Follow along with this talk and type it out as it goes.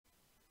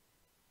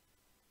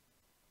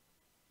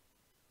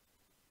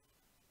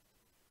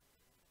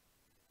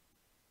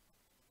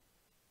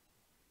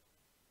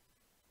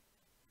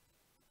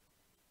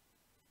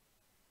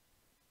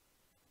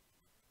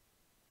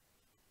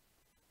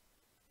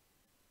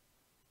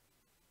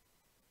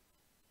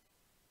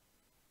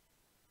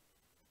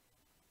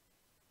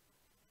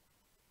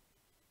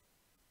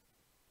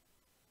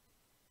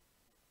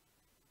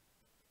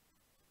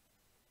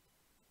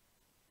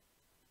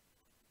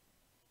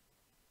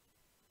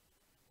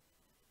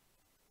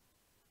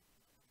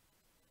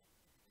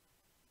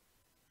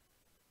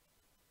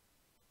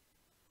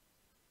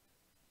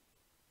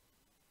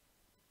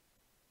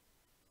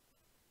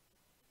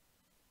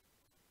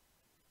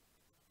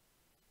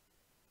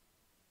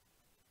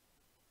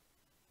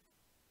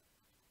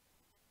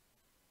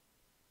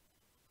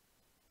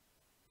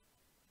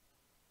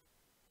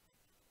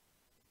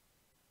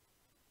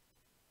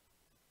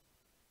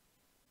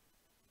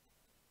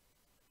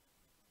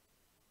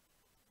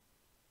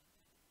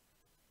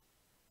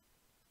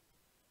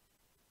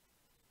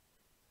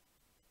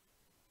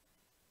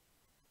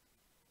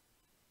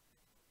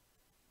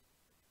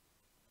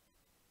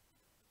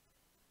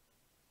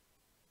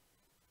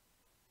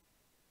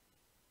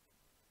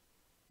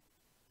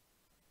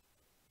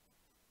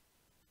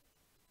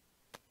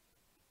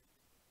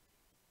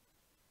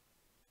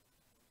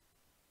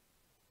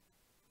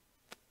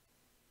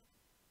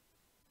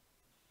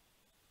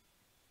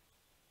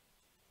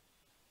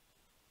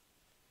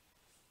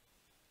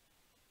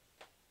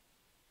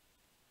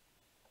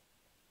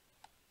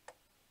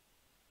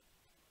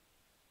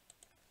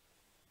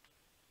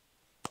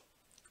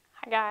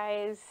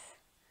guys,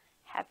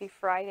 happy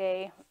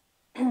Friday.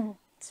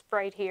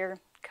 Sprite here,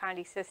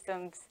 Condé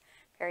Systems.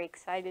 Very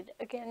excited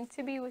again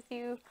to be with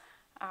you.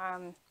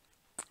 I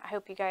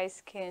hope you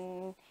guys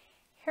can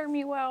hear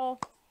me well.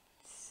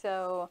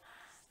 So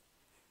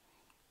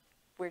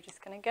we're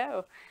just gonna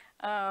go.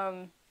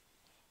 All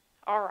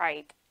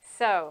right,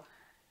 so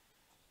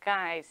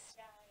guys,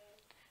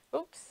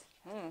 oops,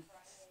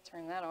 let's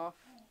turn that off.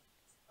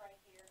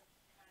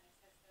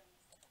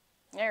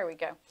 There we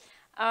go.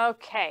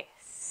 Okay,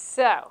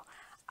 so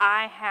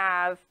I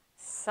have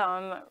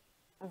some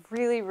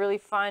really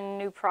fun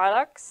new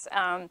products.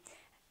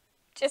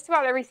 Just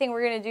about everything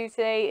we're going to do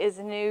today is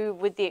new,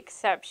 with the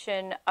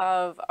exception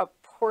of a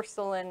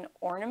porcelain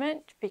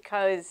ornament,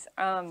 because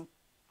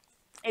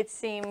it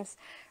seems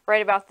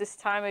right about this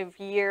time of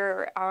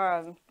year,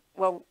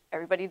 well,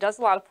 everybody does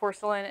a lot of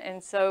porcelain,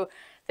 and so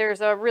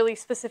there's a really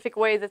specific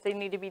way that they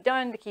need to be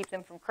done to keep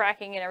them from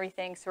cracking and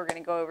everything, so we're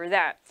going to go over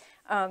that.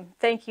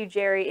 Thank you,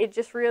 Jerry. It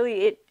just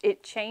really,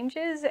 it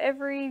changes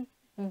every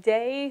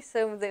day,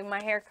 so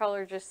my hair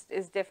color just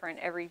is different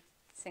every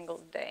single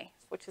day,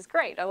 which is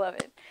great. I love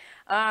it.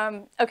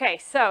 Okay,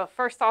 so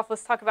first off,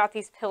 let's talk about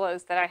these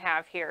pillows that I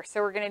have here.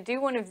 So we're going to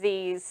do one of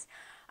these,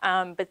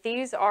 but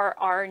these are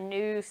our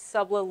new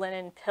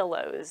SubliLinen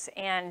pillows,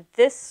 and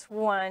this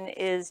one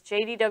is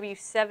JDW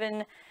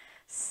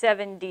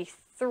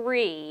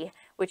 773,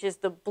 which is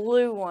the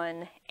blue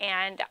one,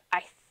 and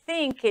I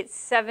think it's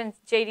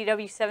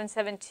JDW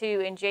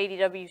 772 and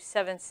JDW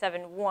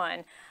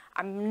 771.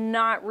 I'm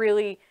not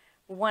really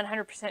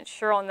 100%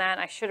 sure on that.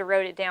 I should have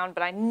wrote it down,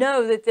 but I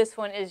know that this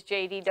one is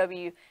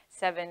JDW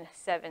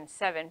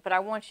 777. But I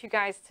want you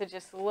guys to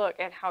just look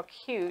at how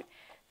cute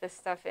this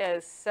stuff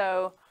is.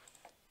 So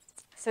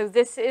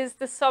this is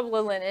the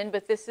SubliLinen,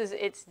 but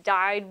it's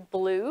dyed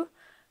blue,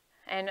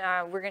 and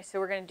we're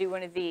gonna do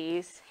one of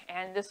these,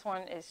 and this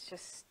one is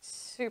just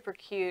super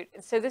cute.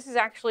 So this is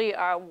actually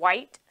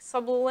white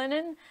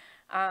SubliLinen,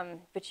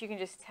 but you can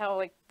just tell,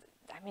 like,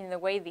 I mean, the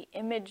way the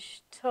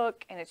image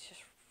took, and it's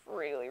just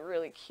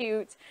really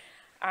cute.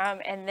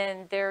 And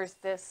then there's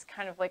this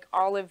kind of like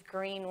olive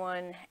green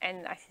one,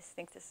 and I just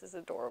think this is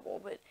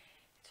adorable, but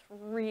it's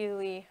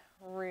really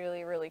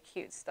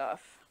cute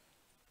stuff.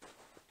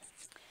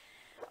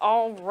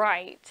 All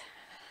right,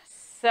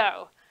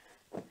 so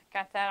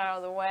got that out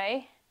of the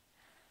way.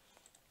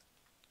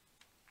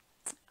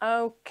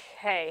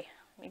 Okay,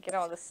 let me get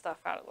all this stuff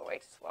out of the way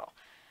as well.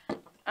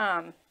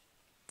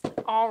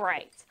 All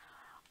right.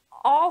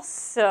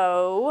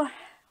 Also,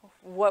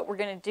 what we're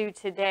going to do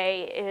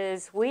today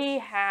is we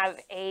have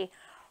a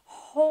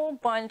whole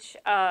bunch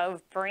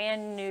of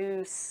brand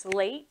new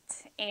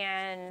slate,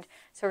 and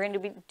so we're going to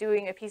be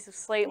doing a piece of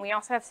slate, and we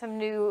also have some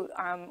new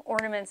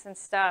ornaments and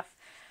stuff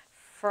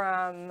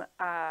from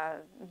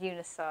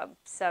Unisub.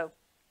 So,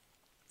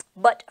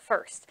 but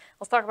first,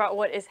 let's talk about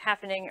what is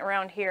happening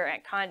around here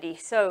at Condé.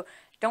 So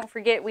don't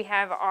forget, we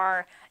have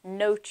our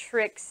No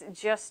Tricks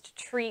Just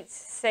Treats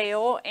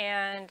sale,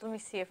 and let me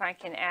see if I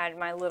can add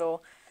my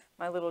little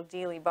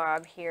dealy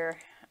bob here.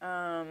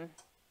 Let's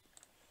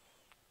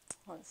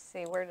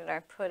see, where did I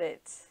put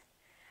it?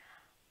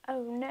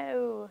 Oh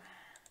no.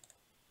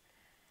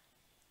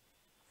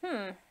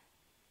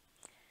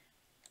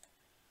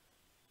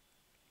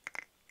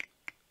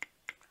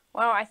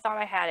 Well, I thought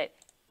I had it.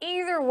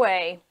 Either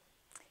way,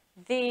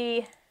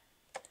 the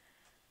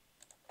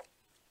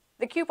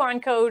coupon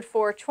code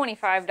for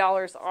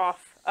 $25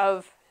 off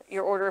of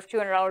your order of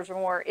 $200 or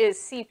more is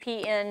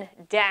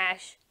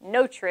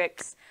CPN-No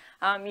Tricks.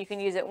 You can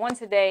use it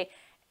once a day,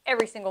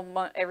 every single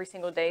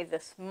day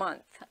this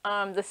month.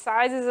 The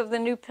sizes of the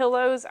new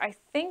pillows, I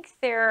think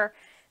they're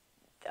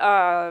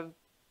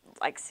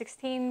like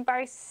 16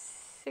 by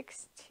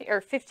 16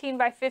 or 15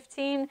 by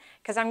 15,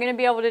 because I'm going to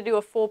be able to do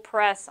a full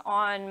press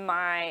on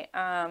my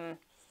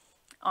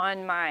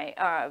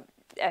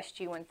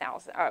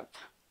SG1000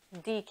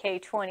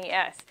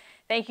 DK20S.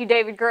 Thank you,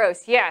 David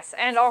Gross. Yes,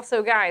 and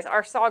also, guys,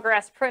 our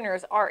Sawgrass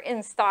printers are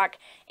in stock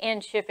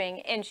and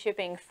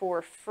shipping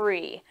for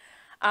free.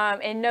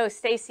 And no,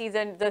 Stacy,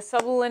 the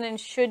SubliLinen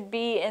should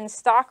be in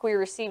stock. We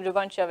received a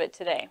bunch of it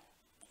today.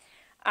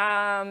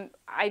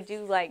 I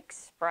do like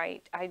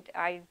Sprite.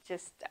 I'm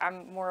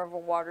more of a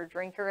water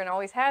drinker and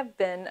always have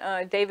been.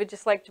 David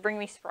just liked to bring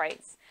me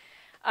Sprites.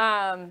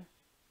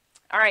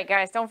 All right,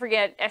 guys, don't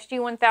forget,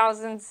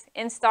 SG1000s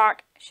in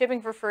stock, shipping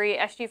for free.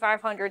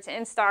 SG500s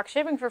in stock,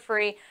 shipping for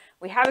free.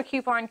 We have a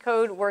coupon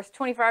code worth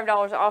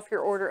 $25 off your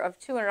order of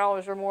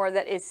 $200 or more.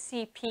 That is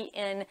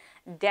CPN-No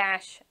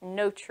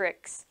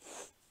Tricks.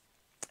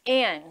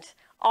 And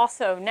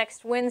also,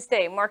 next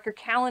Wednesday, mark your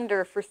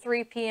calendar for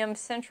 3 p.m.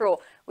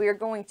 Central. We are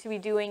going to be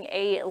doing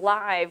a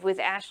live with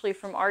Ashley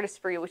from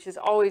Artistry, which is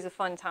always a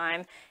fun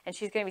time. And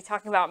she's going to be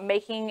talking about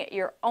making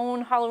your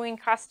own Halloween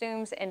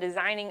costumes and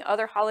designing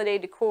other holiday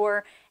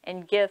decor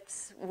and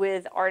gifts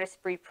with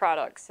Artistry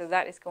products. So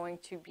that is going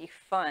to be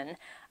fun.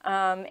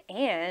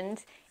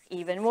 And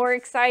even more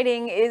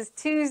exciting is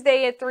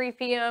Tuesday at 3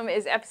 p.m.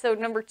 is episode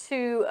number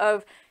 2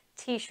 of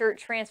T-shirt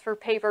transfer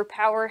paper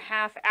power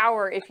half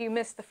hour. If you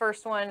missed the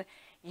first one,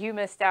 you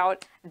missed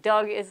out.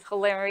 Doug is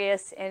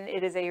hilarious, and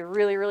it is a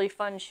really, really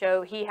fun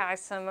show. He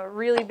has some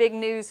really big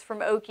news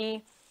from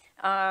Oki,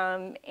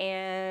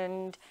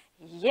 and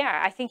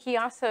yeah, I think he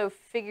also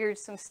figured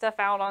some stuff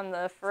out on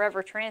the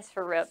Forever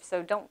Transfer Rip,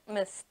 so don't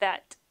miss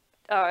that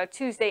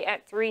Tuesday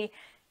at 3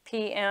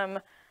 p.m.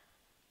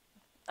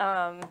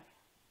 It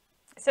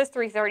says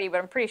 3:30, but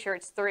I'm pretty sure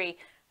it's 3.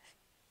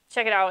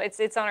 Check it out.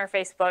 It's on our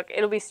Facebook.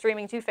 It'll be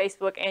streaming to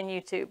Facebook and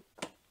YouTube.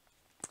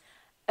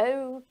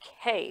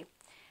 Okay.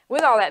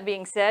 With all that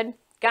being said,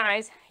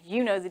 guys,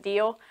 you know the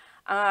deal.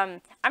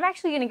 I'm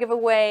actually going to give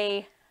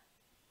away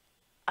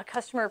a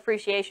customer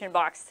appreciation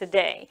box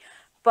today,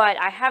 but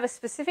I have a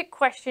specific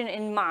question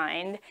in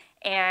mind,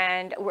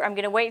 and I'm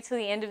going to wait till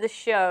the end of the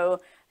show,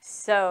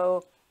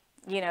 so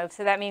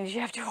so that means you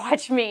have to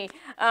watch me.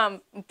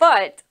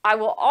 But I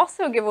will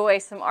also give away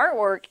some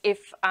artwork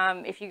if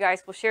you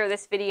guys will share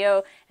this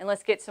video, and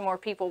let's get some more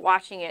people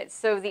watching it.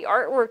 So the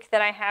artwork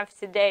that I have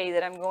today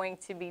that I'm going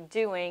to be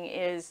doing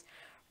is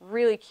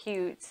really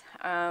cute.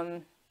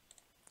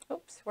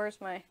 Oops, where's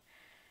my,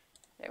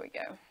 there we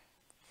go.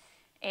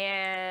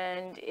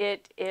 And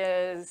it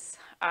is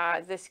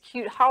this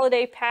cute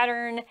holiday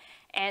pattern,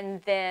 and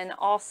then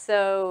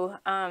also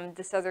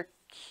this other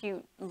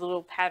cute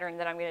little pattern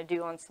that I'm going to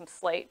do on some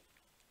slate.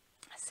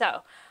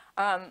 So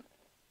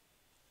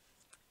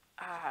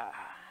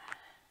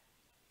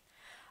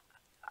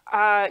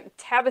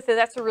Tabitha,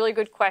 that's a really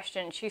good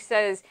question. She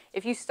says,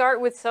 if you start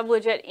with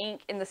SubliJet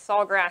ink in the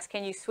Sawgrass,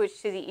 can you switch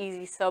to the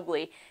Easy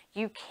Subli?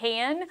 You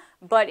can,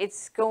 but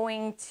it's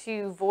going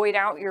to void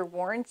out your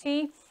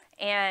warranty,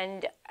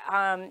 and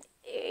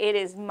it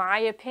is my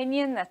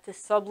opinion that the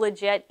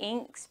SubliJet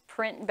inks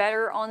print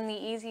better on the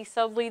Easy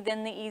Subli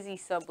than the Easy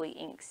Subli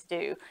inks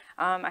do.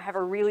 I have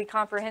a really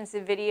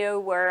comprehensive video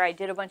where I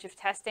did a bunch of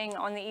testing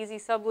on the Easy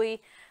Subli,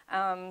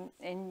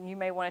 and you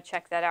may want to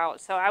check that out.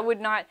 So I would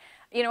not,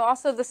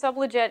 also the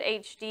SubliJet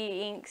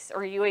HD inks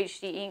or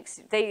UHD inks,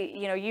 they,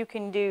 you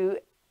can do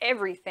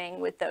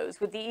everything with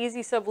those. With the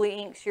Easy Subli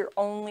inks, you're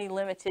only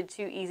limited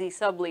to Easy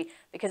Subli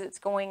because it's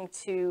going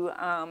to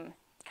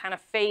kind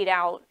of fade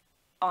out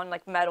on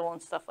like metal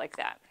and stuff like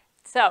that.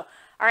 So,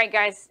 all right,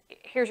 guys,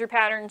 here's your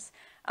patterns.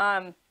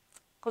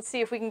 Let's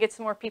see if we can get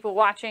some more people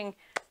watching.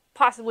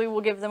 Possibly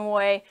we'll give them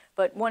away,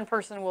 but one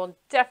person will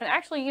definitely,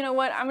 actually, you know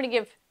what? I'm going to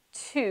give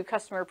 2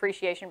 customer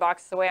appreciation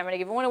boxes away. I'm going to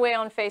give one away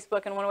on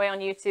Facebook and one away on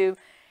YouTube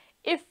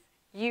if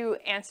you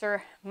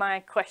answer my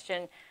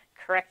question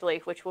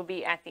correctly, which will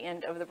be at the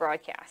end of the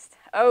broadcast.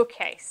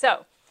 Okay,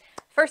 so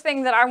first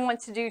thing that I want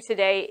to do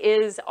today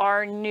is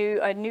a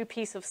new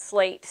piece of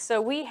slate.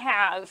 So we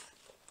have,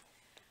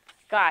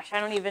 gosh, I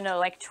don't even know,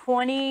 like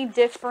 20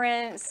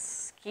 different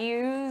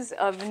SKUs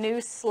of new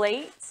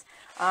slates.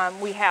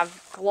 We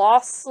have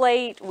gloss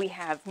slate, we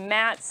have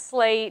matte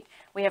slate,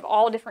 we have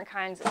all different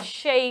kinds of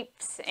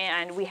shapes,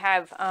 and we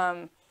have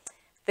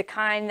the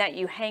kind that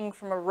you hang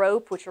from a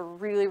rope, which are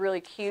really,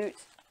 really cute.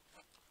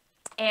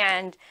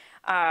 And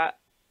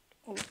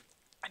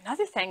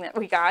another thing that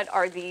we got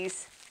are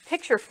these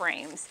picture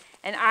frames,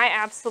 and I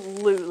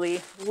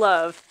absolutely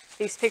love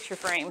these picture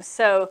frames.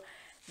 So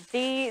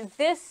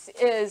this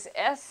is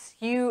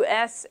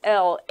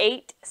SUSL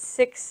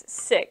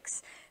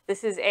 866.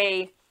 This is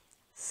a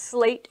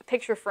slate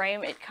picture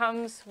frame. It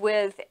comes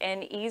with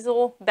an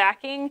easel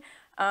backing,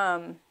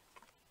 and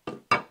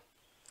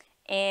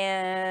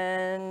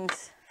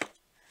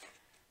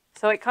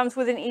so it comes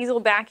with an easel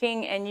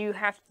backing, and you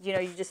have,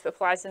 you just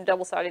apply some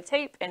double-sided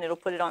tape and it'll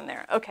put it on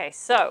there. Okay,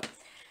 so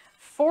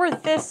for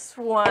this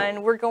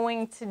one, we're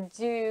going to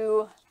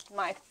do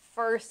my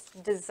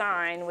first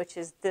design, which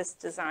is this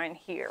design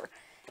here.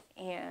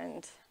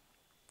 And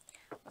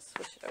let's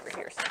switch it over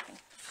here so I can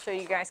show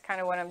you guys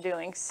kind of what I'm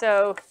doing.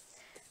 So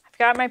I've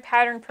got my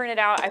pattern printed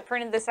out. I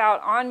printed this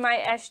out on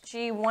my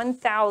SG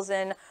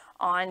 1000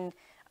 on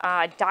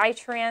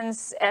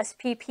Dytrans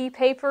SPP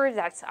paper.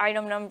 That's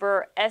item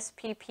number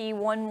SPP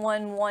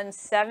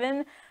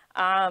 1117.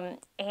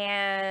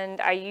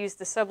 And I used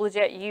the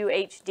SubliJet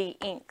UHD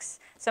inks.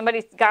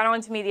 Somebody got on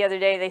to me the other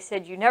day. They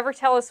said, you never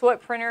tell us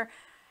what printer,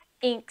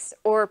 inks,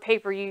 or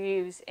paper you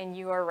use, and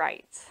you are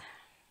right.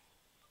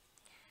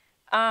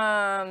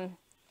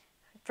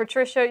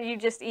 Patricia, you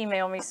just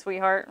email me,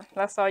 sweetheart.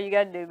 That's all you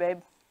got to do,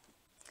 babe.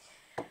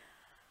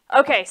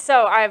 Okay,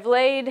 so I've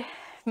laid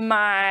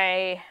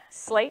my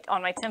slate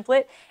on my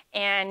template,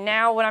 and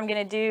now what I'm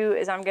going to do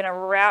is I'm going to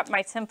wrap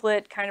my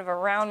template kind of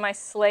around my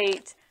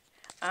slate,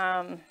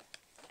 and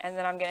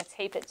then I'm going to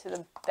tape it to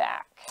the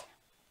back.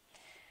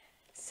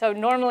 So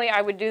normally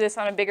I would do this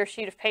on a bigger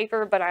sheet of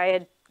paper, but I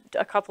had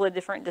a couple of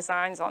different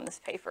designs on this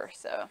paper,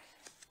 so.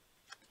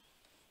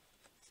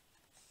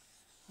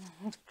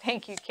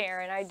 Thank you,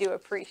 Karen. I do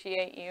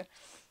appreciate you.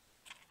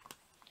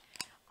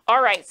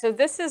 All right, so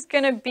this is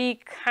going to be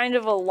kind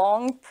of a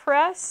long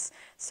press.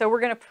 So we're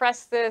going to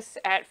press this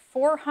at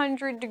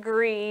 400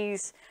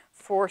 degrees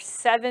for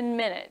 7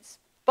 minutes.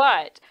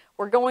 But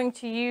we're going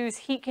to use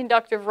heat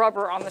conductive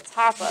rubber on the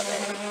top of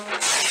it.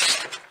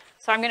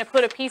 So I'm going to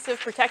put a piece of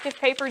protective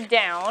paper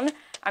down.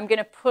 I'm going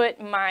to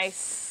put my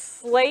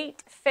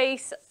slate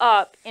face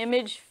up,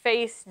 image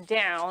face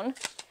down.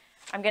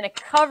 I'm going to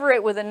cover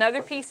it with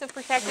another piece of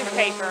protective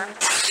paper.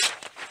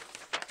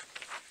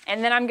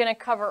 And then I'm going to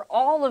cover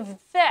all of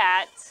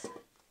that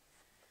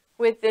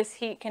with this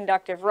heat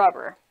conductive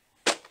rubber.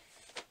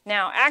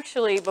 Now,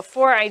 actually,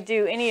 before I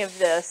do any of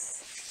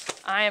this,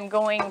 I am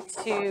going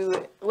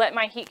to let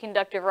my heat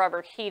conductive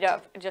rubber heat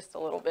up just a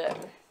little bit.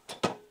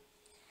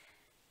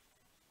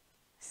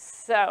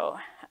 So,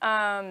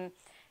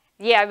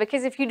 yeah,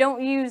 because if you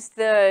don't use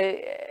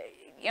the,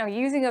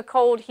 using a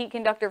cold heat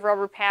conductive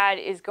rubber pad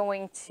is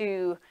going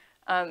to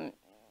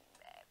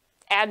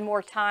add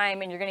more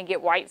time, and you're going to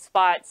get white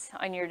spots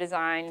on your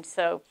design.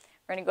 So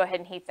we're going to go ahead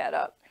and heat that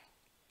up.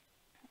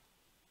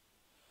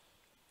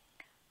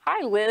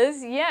 Hi,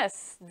 Liz.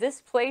 Yes,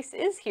 this place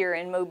is here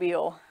in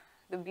Mobile.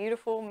 The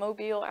beautiful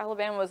Mobile,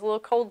 Alabama. Was a little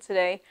cold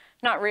today.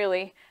 Not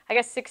really. I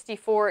guess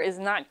 64 is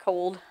not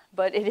cold,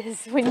 but it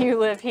is when you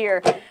live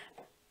here.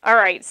 All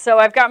right, so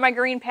I've got my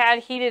green pad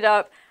heated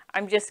up.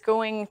 I'm just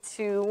going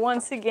to,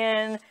 once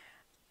again,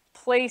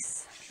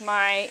 place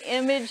my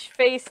image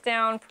face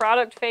down,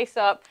 product face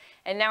up,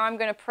 and now I'm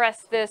going to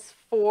press this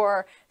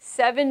for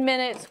 7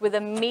 minutes with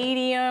a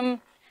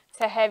medium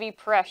to heavy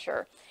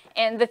pressure.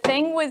 And the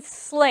thing with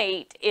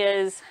slate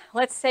is,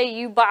 let's say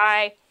you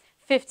buy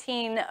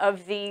 15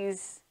 of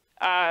these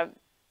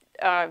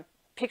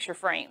picture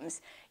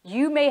frames.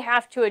 You may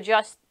have to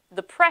adjust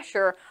the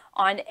pressure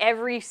on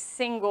every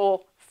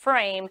single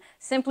frame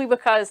simply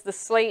because the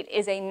slate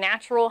is a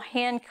natural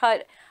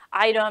hand-cut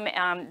item.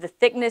 The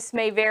thickness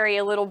may vary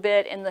a little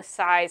bit and the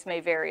size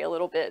may vary a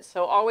little bit.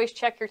 So always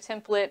check your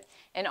template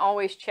and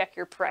always check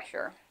your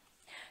pressure.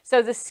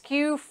 So the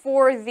SKU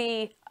for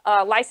the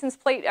license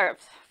plate,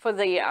 for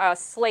the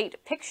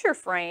slate picture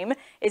frame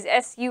is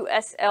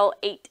SUSL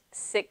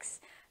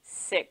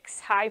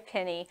 866. Hi,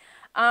 Penny.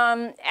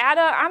 Ada,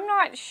 I'm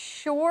not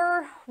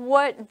sure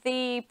what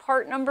the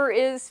part number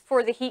is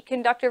for the heat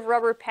conductive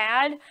rubber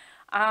pad.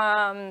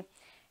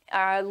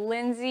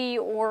 Lindsay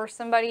or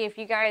somebody, if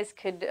you guys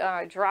could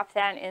drop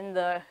that in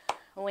the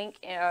link,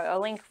 a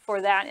link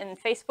for that in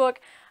Facebook.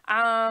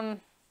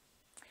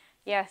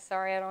 Yeah,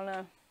 sorry, I don't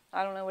know.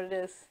 I don't know what it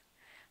is.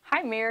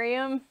 Hi,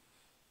 Miriam.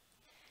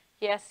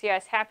 Yes,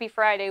 yes, happy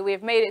Friday. We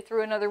have made it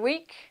through another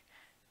week.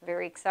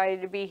 Very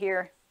excited to be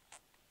here.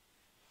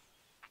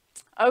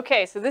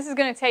 Okay, so this is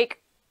going to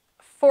take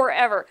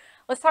forever.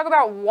 Let's talk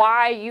about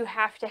why you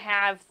have to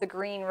have the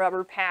green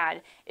rubber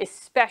pad,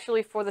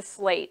 especially for the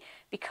slate.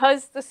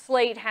 Because the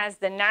slate has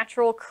the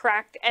natural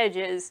cracked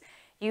edges,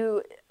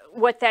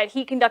 what that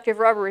heat conductive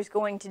rubber is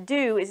going to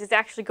do is it's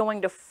actually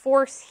going to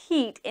force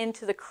heat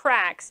into the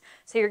cracks.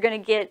 So you're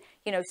going to get,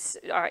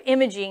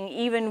 imaging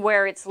even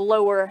where it's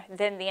lower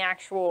than the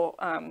actual,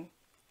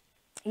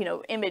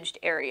 imaged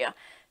area.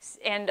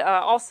 And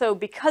also,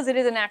 because it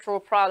is a natural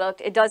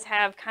product, it does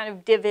have kind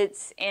of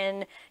divots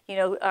and,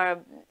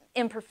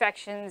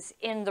 imperfections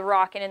in the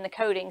rock and in the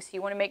coating. So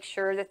you want to make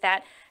sure that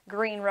that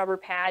green rubber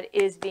pad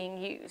is being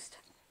used.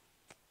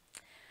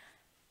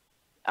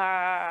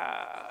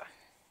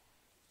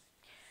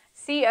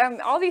 See,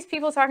 all these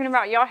people talking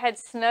about y'all had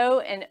snow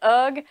and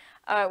ugh.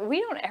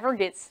 We don't ever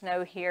get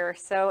snow here.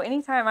 So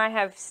anytime I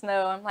have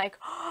snow, I'm like,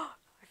 oh,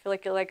 I feel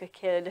like you're like a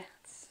kid.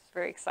 It's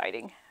very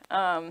exciting.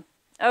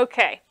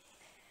 Okay.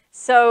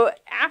 So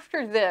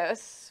after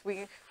this,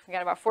 we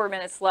got about 4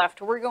 minutes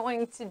left. We're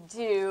going to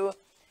do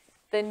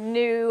the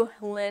new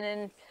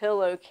linen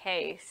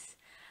pillowcase.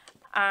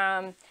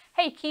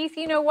 Hey Keith,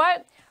 you know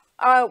what?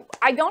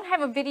 I don't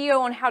have a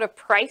video on how to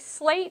price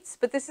slates,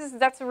 but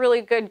that's a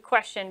really good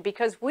question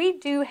because we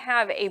do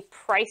have a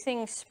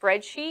pricing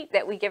spreadsheet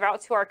that we give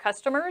out to our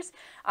customers.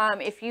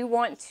 If you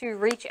want to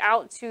reach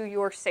out to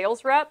your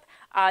sales rep,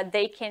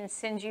 they can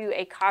send you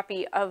a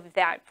copy of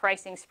that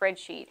pricing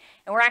spreadsheet.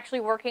 And we're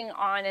actually working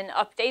on an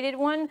updated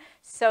one.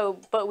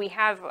 But we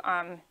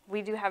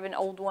do have an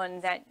old one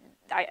that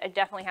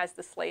definitely has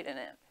the slate in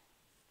it.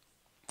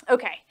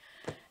 Okay,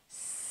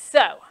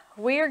 so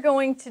we are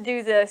going to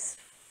do this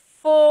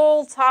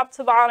full top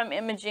to bottom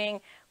imaging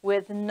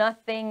with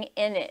nothing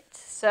in it.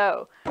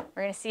 So we're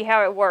going to see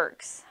how it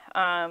works.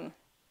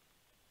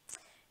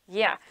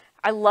 Yeah,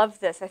 I love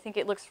this. I think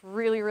it looks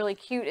really, really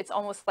cute. It's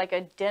almost like a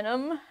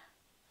denim.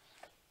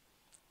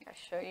 I'll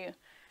show you.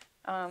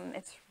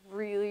 It's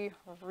really,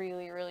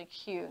 really, really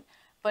cute.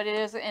 But it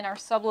is in our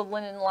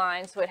SubliLinen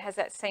line, so it has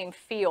that same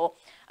feel.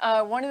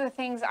 One of the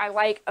things I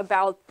like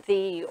about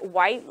the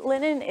white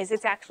linen is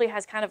it actually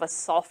has kind of a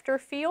softer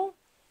feel.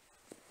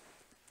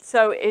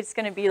 So it's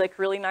going to be like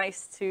really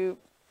nice to,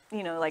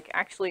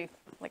 actually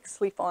like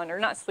sleep on, or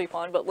not sleep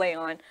on, but lay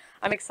on.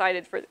 I'm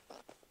excited for,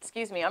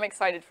 I'm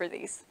excited for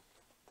these.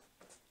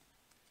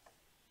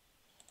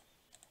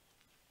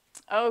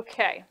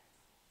 Okay.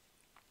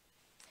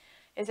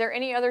 Is there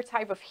any other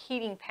type of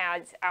heating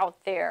pads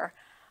out there?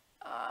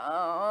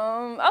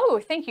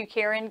 Oh, thank you,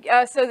 Karen.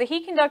 So the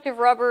heat conductive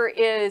rubber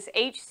is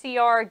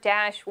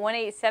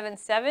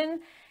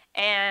HCR-1877,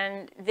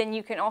 and then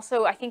you can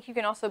also, I think you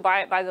can also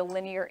buy it by the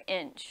linear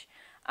inch.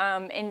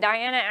 And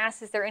Diana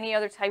asks, is there any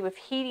other type of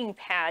heating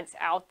pads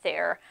out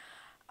there?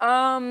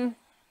 Yeah,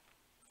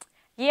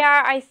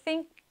 I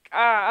think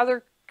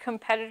other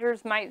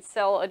competitors might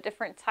sell a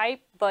different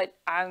type, but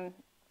I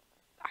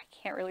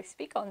can't really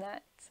speak on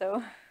that.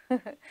 So,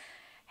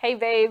 hey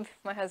babe,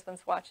 my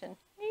husband's watching.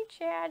 Hey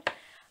Chad.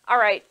 All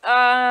right.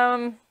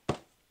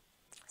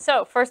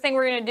 So first thing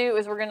we're going to do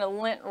is we're going to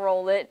lint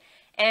roll it,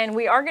 and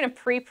we are going to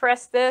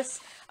pre-press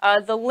this.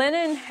 The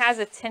linen has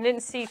a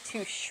tendency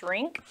to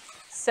shrink,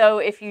 so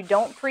if you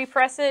don't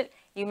pre-press it,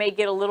 you may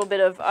get a little bit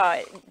of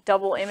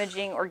double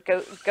imaging or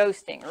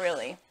ghosting,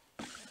 really.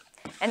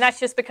 And that's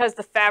just because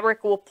the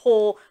fabric will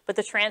pull, but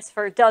the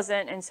transfer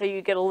doesn't, and so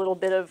you get a little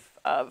bit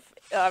of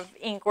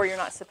ink where you're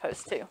not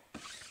supposed to.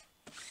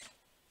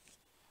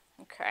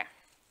 Okay.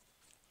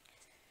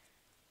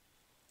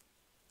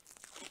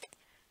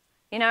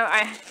 You know,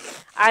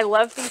 I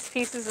love these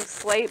pieces of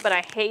slate, but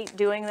I hate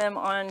doing them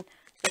on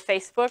the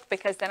Facebook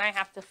because then I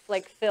have to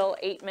like fill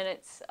 8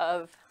 minutes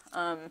of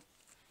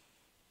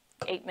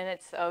 8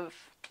 minutes of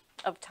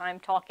time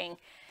talking.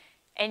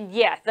 And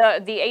yeah,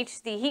 the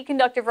heat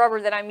conductive rubber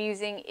that I'm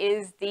using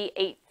is the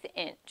 1/8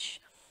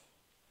 inch.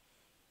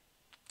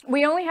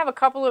 We only have a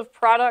couple of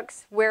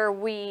products where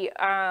we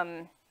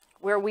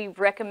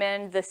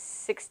recommend the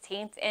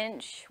 1/16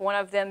 inch, one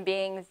of them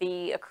being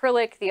the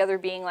acrylic, the other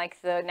being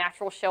like the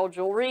natural shell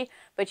jewelry,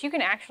 but you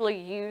can actually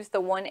use the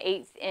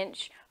 1/8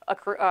 inch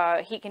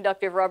heat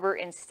conductive rubber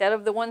instead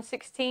of the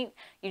 1/16.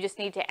 You just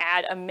need to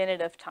add a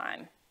minute of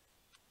time.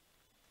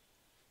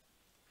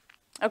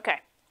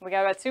 Okay, we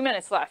got about 2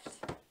 minutes left.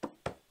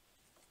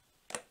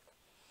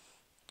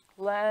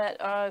 Let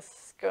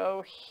us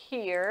go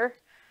here.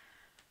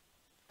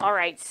 All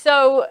right,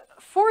 so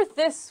for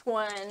this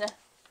one,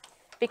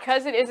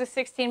 because it is a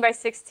 16 by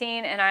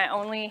 16 and I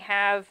only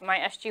have my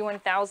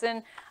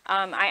SG-1000,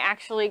 I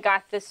actually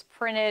got this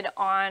printed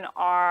on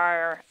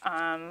our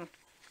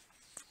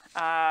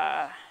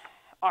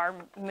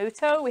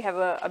Muto. We have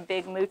a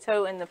big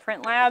Muto in the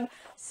print lab,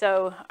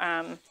 so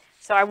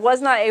I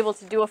was not able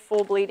to do a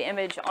full bleed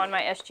image on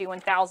my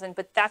SG-1000,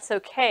 but that's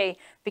okay,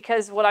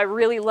 because what I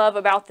really love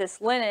about this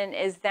linen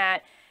is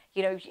that,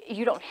 you know,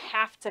 you don't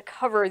have to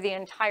cover the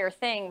entire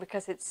thing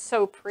because it's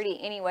so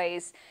pretty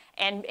anyways,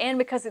 and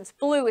because it's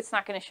blue, it's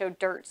not going to show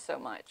dirt so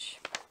much.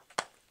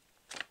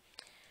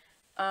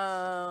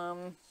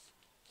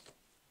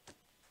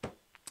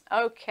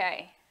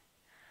 Okay.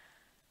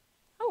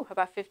 Oh,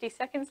 about 50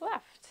 seconds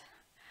left.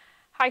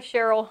 Hi,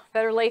 Cheryl.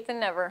 Better late than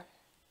never.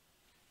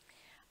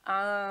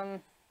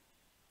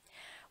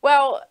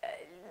 Well,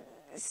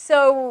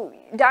 so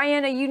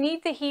Diana, you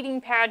need the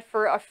heating pad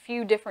for a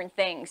few different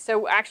things.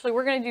 So actually,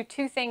 we're going to do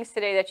 2 things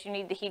today that you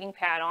need the heating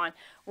pad on.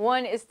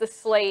 One is the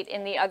slate,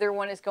 and the other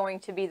one is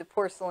going to be the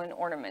porcelain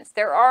ornaments.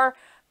 There are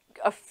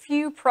a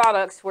few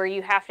products where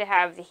you have to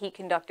have the heat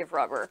conductive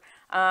rubber.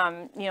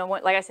 You know,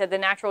 like I said, the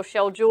natural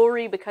shell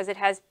jewelry, because it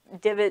has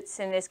divots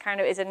and is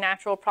a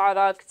natural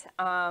product.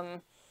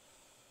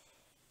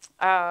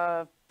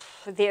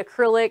 The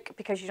acrylic,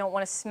 because you don't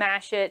want to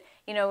smash it,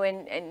 you know,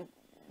 and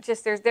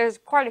just there's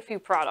quite a few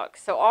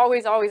products. So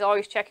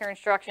always check your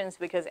instructions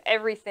because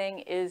everything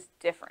is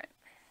different.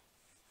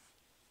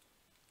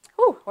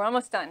 Whew, we're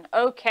almost done.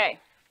 Okay.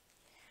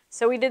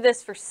 So we did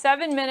this for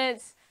 7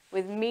 minutes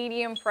with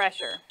medium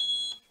pressure.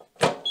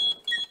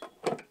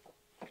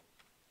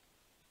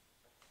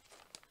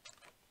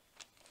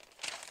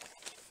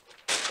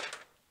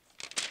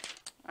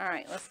 All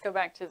right, let's go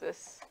back to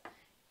this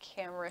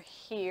camera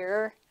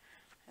here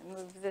and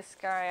move this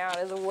guy out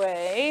of the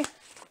way.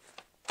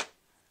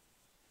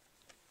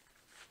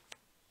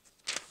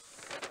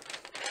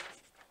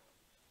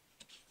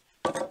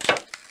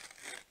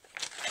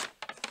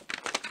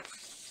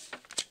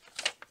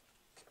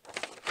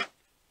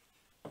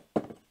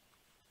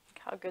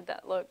 How good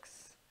that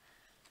looks.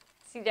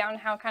 See down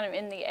how kind of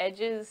in the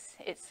edges,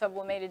 it's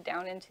sublimated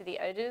down into the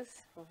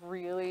edges.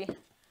 Really,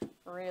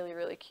 really,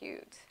 really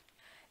cute.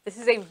 This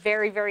is a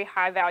very, very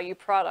high value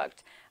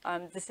product.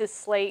 This is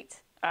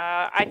slate.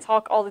 I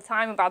talk all the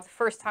time about the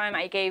first time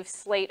I gave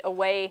slate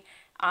away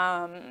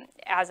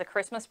as a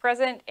Christmas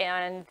present,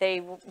 and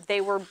they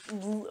were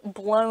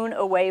blown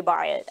away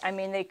by it. I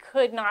mean, they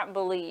could not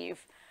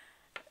believe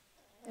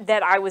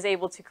that I was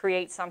able to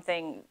create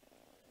something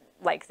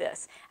like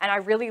this. And I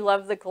really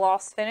love the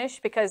gloss finish,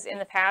 because in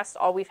the past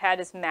all we've had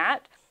is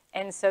matte,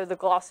 and so the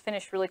gloss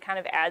finish really kind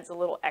of adds a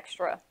little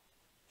extra.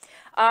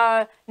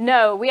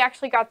 No, we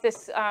actually got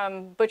this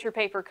butcher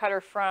paper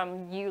cutter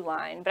from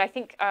Uline, but I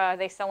think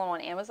they sell them on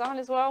Amazon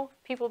as well,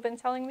 people have been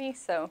telling me.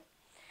 So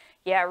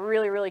yeah,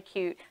 really, really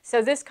cute.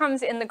 So this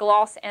comes in the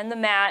gloss and the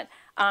matte.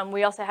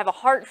 We also have a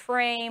heart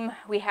frame.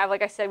 We have,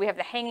 like I said, we have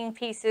the hanging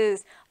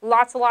pieces,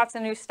 lots and lots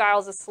of new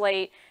styles of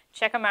slate.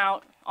 Check them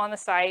out on the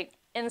site,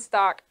 in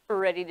stock,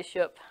 ready to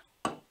ship.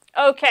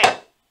 Okay,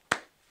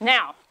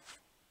 now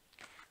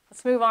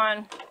let's move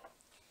on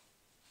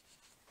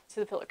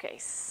to the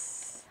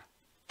pillowcase.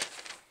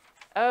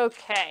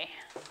 Okay.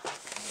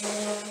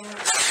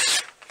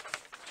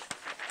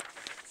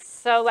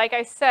 So like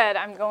I said,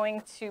 I'm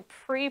going to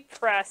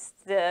pre-press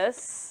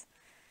this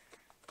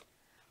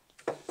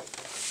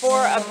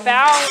for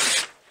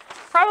about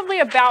probably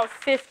about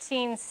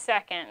 15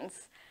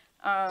 seconds.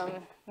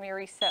 Let me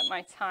reset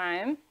my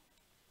time.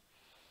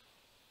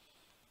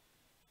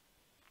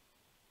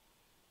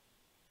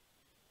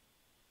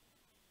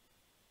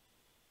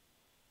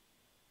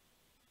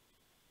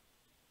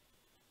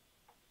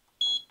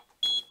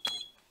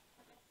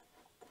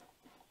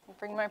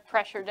 Bring my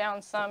pressure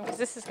down some because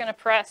this is going to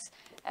press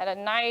at a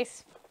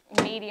nice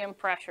medium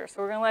pressure.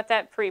 So we're going to let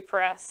that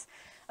pre-press.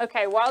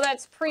 Okay, while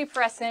that's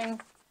pre-pressing,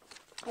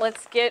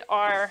 let's get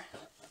our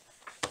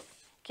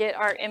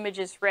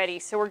images ready.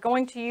 So we're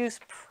going to use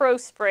Pro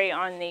Spray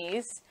on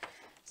these.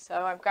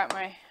 So I've got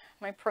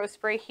my Pro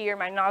Spray here.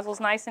 My nozzle's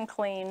nice and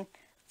clean.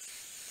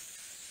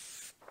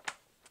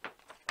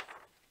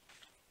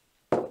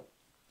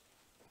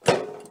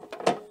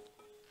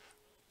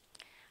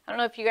 I don't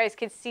know if you guys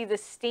could see the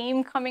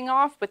steam coming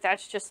off, but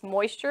that's just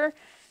moisture.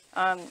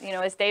 You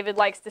know, as David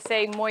likes to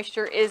say,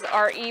 moisture is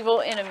our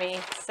evil enemy.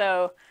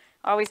 So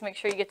always make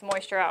sure you get the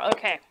moisture out.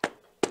 Okay.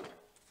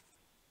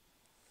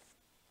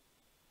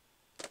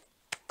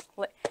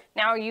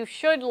 Now you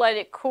should let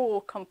it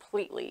cool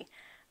completely.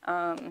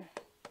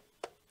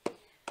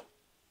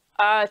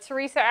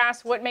 Teresa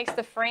asked what makes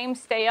the frame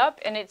stay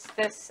up, and it's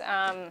this,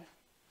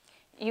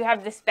 you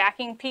have this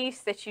backing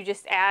piece that you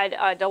just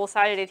add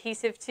double-sided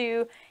adhesive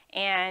to,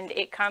 and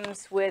it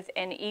comes with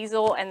an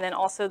easel and then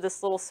also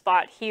this little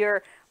spot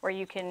here where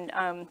you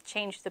can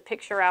change the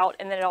picture out,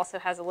 and then it also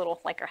has a little,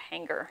 like a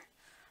hanger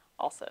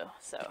also,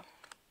 so.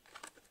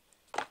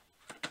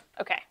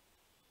 Okay.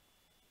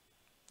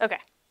 Okay.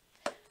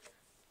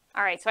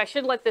 All right, so I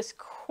should let this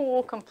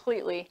cool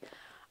completely.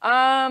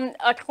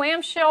 A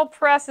clamshell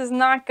press is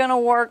not going to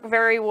work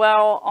very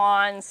well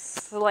on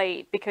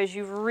slate because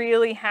you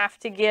really have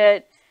to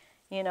get,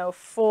 you know,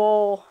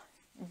 full,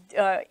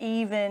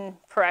 even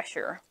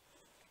pressure.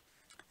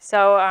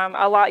 So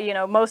a lot, you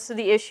know, most of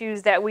the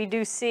issues that we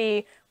do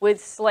see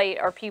with slate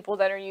are people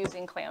that are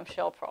using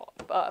clamshell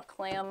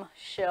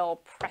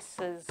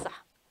presses.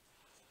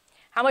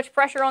 How much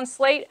pressure on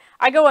slate?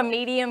 I go a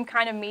medium,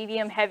 kind of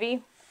medium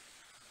heavy.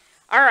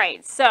 All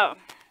right, so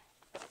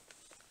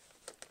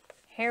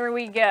here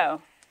we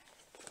go.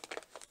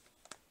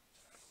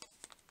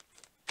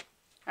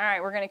 All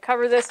right, we're going to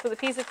cover this with a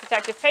piece of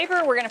protective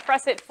paper. We're going to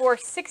press it for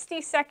 60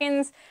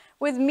 seconds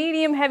with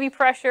medium heavy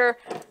pressure,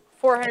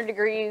 400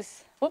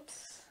 degrees.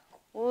 Whoops,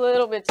 a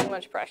little bit too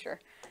much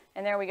pressure.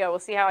 And there we go. We'll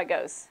see how it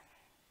goes.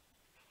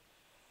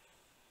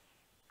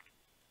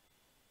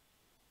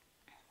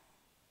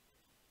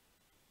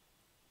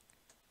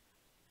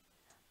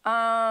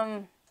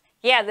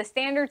 Yeah, the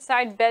standard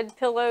side bed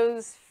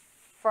pillows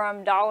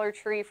from Dollar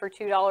Tree for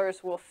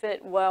 $2 will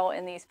fit well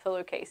in these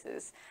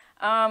pillowcases.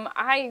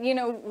 You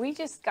know, we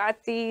just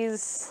got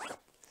these.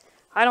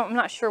 I'm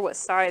not sure what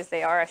size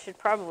they are. I should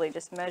probably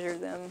just measure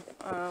them.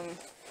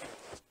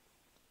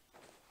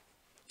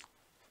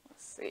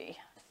 Let's see.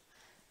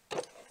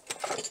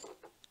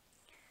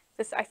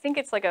 This, I think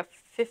it's like a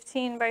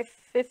 15 by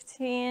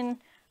 15,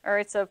 or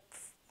it's a,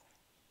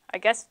 I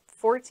guess,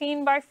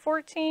 14 by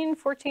 14,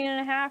 14 and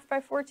a half by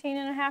 14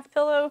 and a half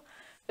pillow,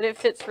 but it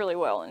fits really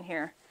well in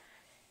here.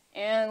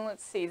 And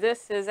let's see,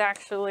 this is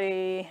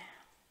actually,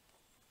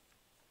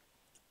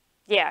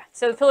 yeah,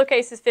 so the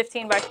pillowcase is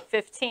 15 by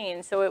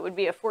 15, so it would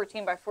be a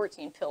 14 by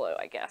 14 pillow,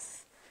 I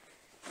guess.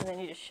 And then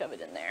you just shove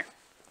it in there.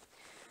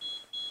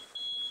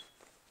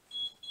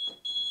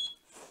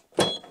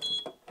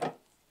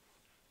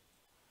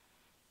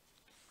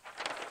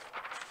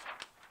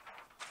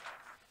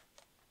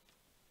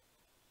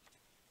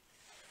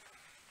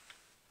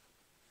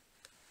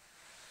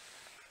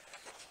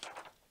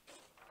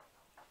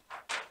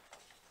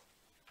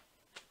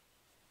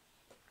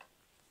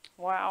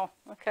 Wow,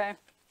 okay.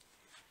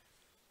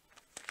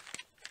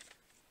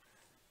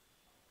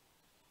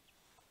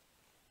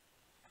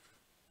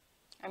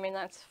 I mean,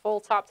 that's full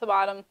top to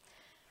bottom.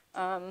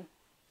 You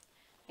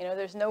know,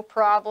 there's no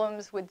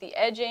problems with the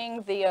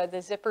edging.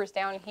 The zipper's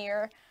down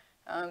here,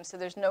 so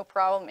there's no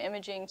problem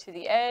imaging to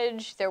the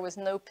edge. There was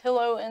no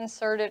pillow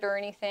inserted or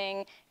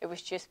anything. It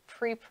was just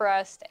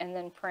pre-pressed and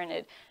then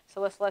printed.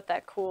 So let's let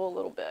that cool a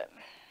little bit.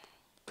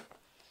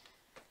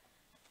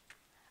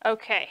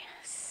 Okay,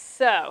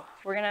 so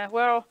we're gonna,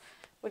 well,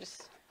 we'll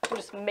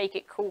just make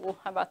it cool.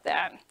 How about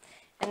that?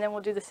 And then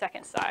we'll do the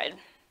second side.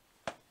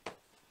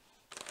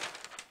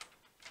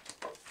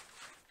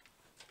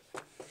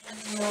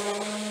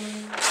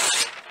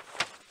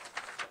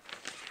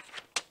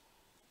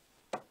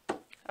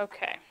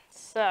 Okay,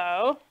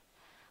 so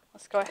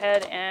let's go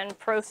ahead and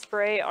Pro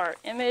Spray our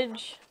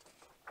image.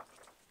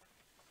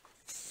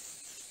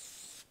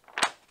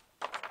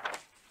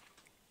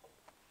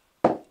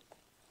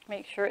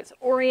 Make sure it's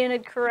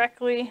oriented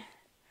correctly.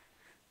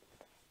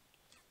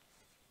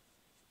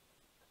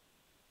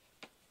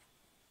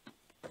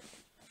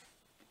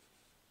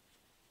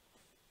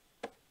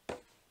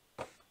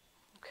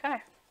 Okay,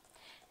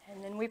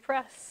 and then we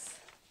press.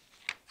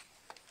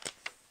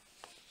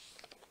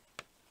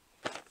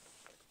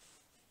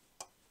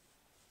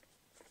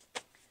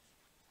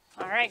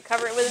 All right. right,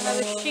 cover it with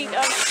another sheet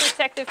of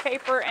protective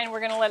paper, and we're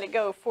going to let it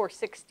go for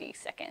 60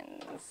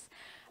 seconds.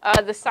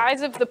 The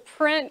size of the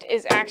print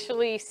is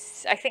actually,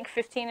 I think,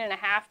 15.5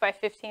 by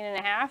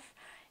 15.5.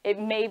 It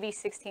may be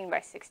 16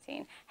 by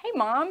 16. Hey,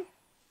 Mom.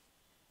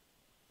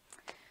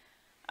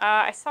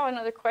 I saw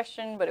another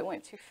question, but it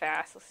went too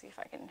fast. Let's see if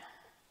I can.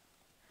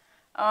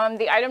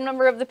 The item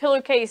number of the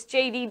pillowcase,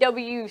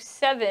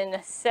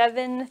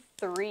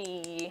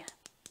 JDW773.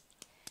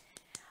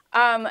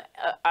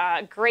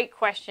 Great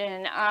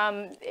question.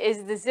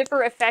 Is the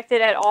zipper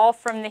affected at all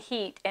from the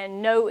heat?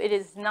 And no, it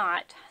is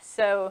not.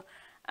 So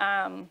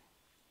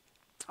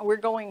we're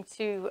going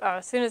to,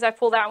 as soon as I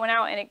pull that one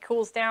out and it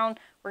cools down,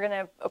 we're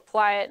going to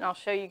apply it and I'll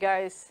show you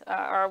guys,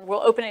 or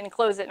we'll open it and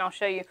close it and I'll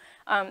show you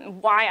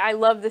why I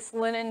love this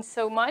linen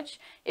so much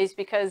is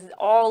because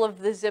all of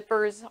the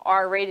zippers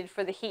are rated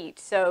for the heat.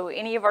 So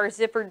any of our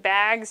zippered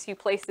bags, you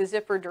place the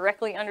zipper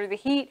directly under the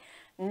heat,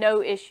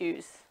 no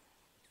issues.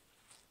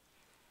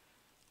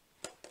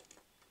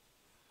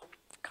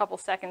 Couple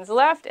seconds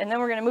left, and then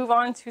we're going to move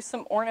on to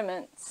some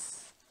ornaments.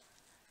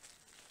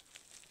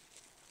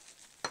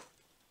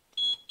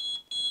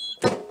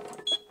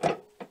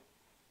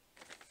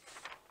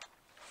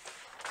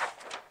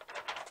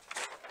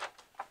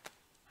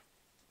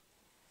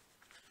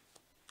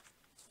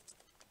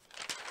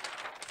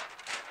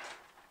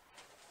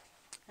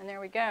 And there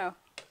we go.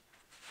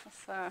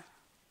 Let's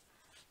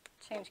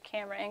change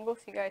camera angle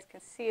so you guys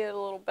can see it a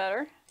little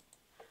better.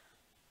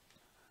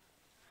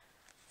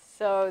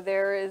 So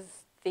there is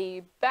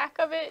the back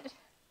of it,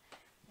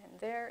 and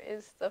there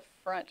is the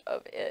front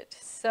of it.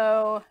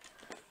 So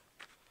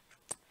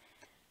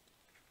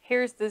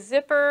here's the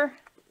zipper.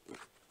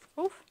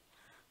 Oof,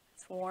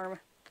 it's warm.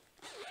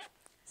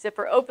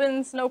 Zipper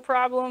opens, no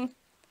problem.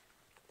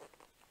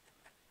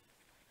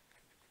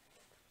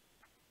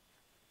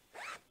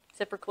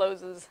 Zipper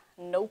closes,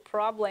 no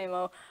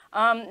problemo.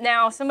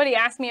 Now, somebody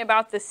asked me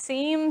about the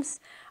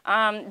seams.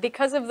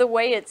 Because of the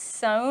way it's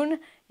sewn,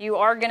 you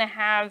are going to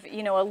have,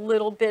 you know, a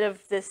little bit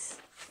of this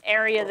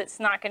area that's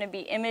not going to be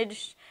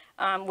imaged,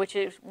 which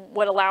is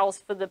what allows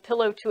for the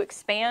pillow to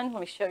expand. Let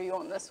me show you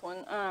on this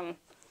one.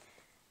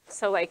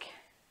 So like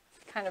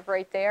kind of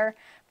right there.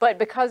 But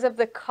because of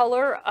the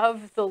color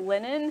of the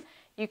linen,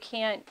 you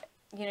can't,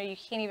 you know, you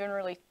can't even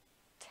really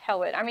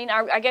tell it. I mean,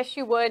 I guess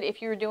you would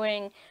if you were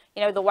doing,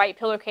 you know, the white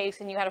pillowcase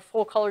and you had a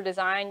full color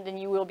design, then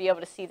you will be able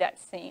to see that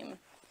seam.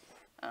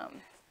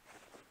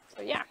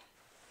 So yeah.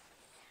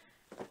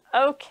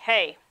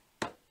 Okay.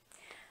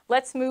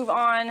 Let's move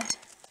on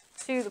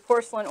to the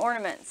porcelain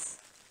ornaments.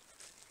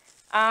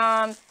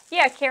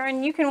 Yeah,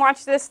 Karen, you can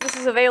watch this. This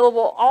is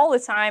available all the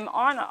time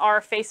on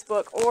our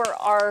Facebook or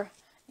our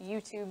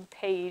YouTube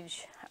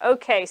page.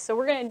 Okay, so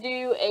we're going to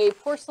do a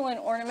porcelain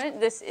ornament.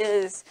 This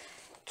is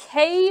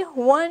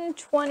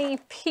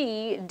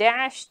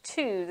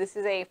K120P-2. This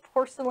is a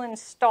porcelain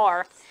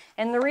star.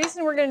 And the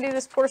reason we're going to do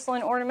this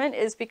porcelain ornament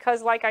is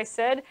because, like I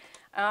said,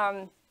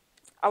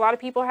 a lot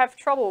of people have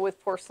trouble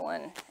with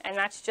porcelain, and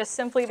that's just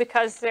simply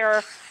because there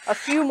are a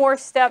few more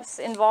steps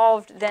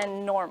involved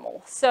than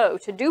normal. So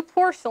to do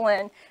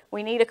porcelain,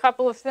 we need a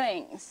couple of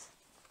things.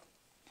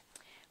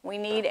 We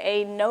need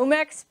a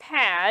Nomex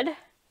pad,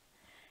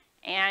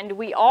 and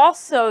we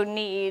also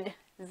need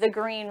the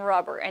green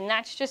rubber, and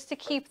that's just to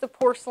keep the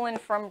porcelain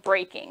from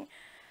breaking.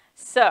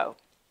 So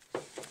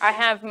I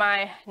have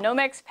my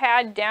Nomex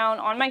pad down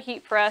on my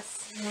heat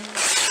press.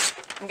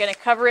 I'm going to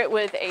cover it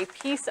with a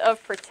piece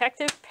of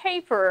protective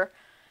paper.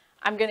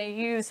 I'm going to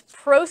use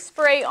Pro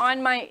Spray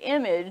on my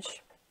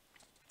image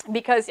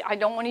because I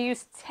don't want to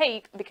use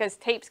tape, because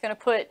tape's going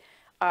to put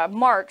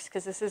marks,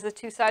 because this is a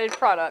two-sided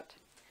product.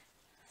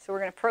 So we're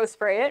going to Pro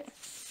Spray it.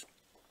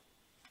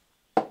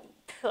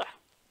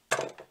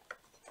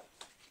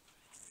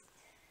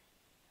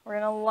 We're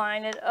going to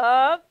line it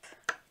up.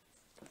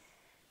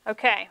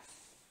 Okay.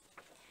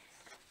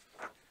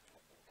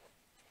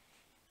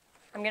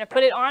 I'm going to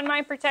put it on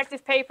my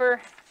protective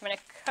paper. I'm going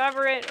to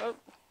cover it. Oh,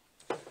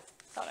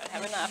 thought I'd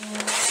have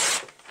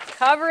enough.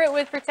 Cover it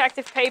with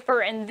protective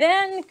paper and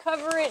then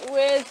cover it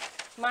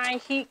with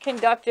my heat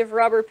conductive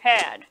rubber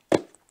pad.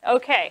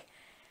 Okay.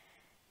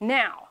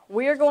 Now,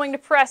 we are going to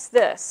press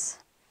this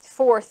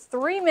for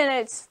 3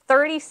 minutes,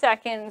 30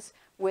 seconds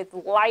with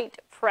light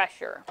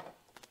pressure.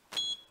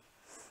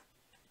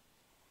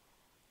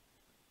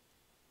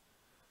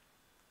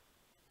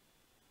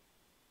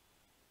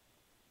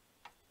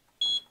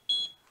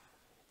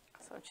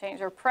 So change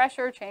our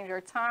pressure, change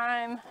our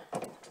time.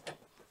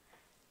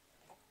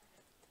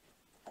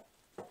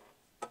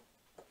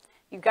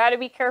 You've got to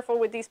be careful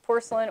with these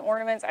porcelain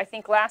ornaments. I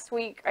think last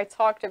week I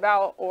talked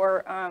about,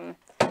 I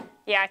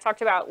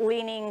talked about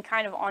leaning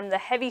kind of on the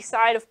heavy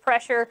side of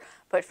pressure,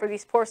 but for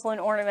these porcelain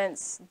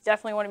ornaments,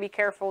 definitely want to be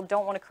careful.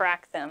 Don't want to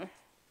crack them.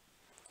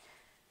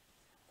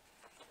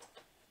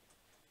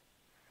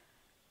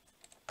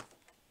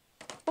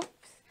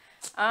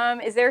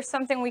 Is there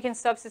something we can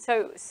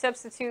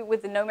substitute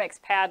with the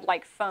Nomex pad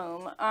like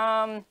foam?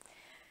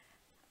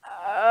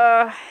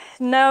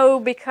 No,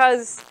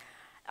 because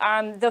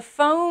the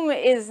foam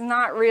is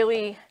not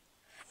really,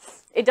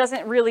 it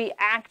doesn't really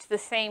act the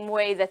same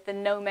way that the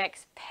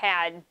Nomex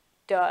pad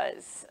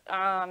does.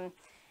 And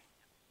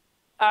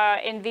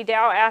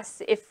Vidal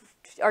asks,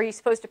 are you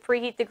supposed to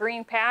preheat the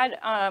green pad?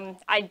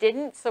 I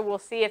didn't, so we'll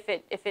see if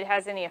it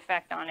has any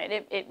effect on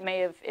it.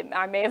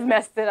 I may have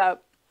messed it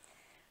up.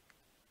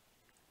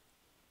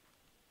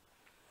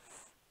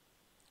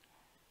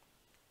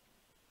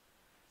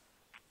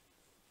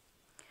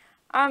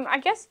 I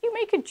guess you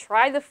could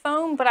try the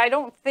foam, but I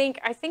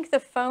think the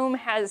foam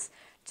has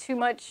too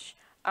much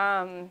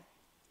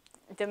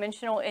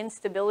dimensional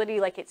instability,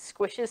 like it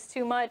squishes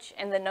too much,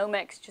 and the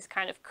Nomex just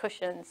kind of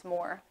cushions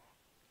more.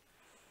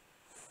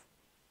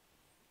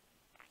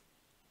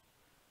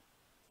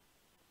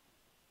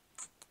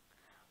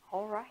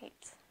 All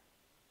right.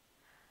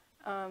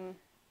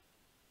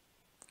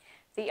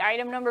 The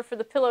item number for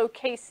the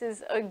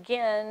pillowcases,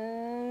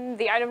 again,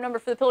 the item number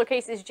for the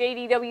pillowcase is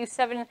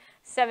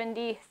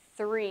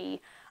JDW773.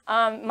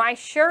 My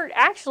shirt,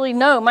 actually,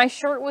 no, my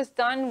shirt was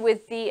done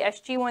with the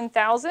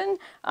SG1000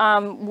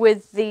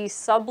 with the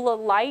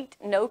SubliLinen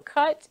no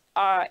cut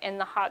and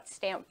the hot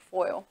stamp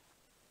foil.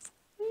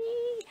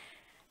 Whee!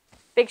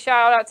 Big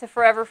shout out to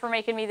Forever for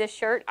making me this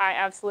shirt. I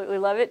absolutely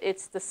love it.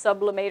 It's the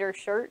Sublimator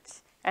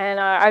shirt.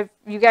 And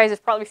you guys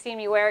have probably seen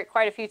me wear it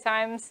quite a few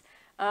times.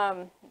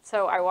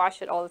 So I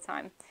wash it all the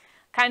time.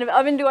 Kind of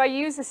oven do I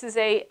use? This is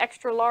a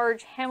extra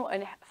large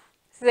Hamilton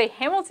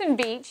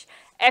Beach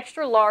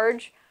extra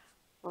large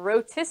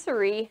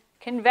rotisserie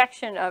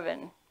convection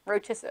oven.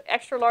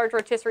 Extra large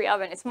rotisserie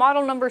oven. It's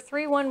model number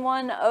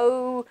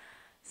 3110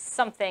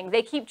 something.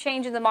 They keep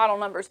changing the model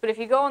numbers, but if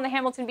you go on the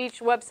Hamilton Beach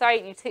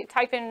website, you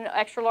type in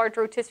extra large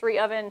rotisserie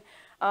oven,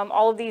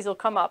 all of these will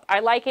come up. I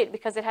like it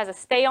because it has a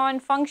stay on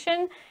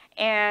function,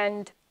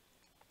 and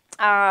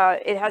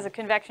it has a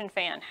convection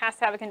fan. Has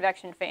to have a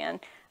convection fan.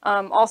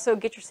 Also,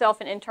 get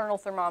yourself an internal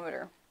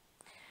thermometer.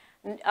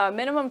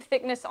 Minimum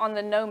thickness on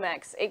the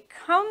Nomex. It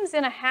comes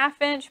in a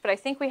 1/2 inch, but I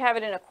think we have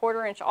it in a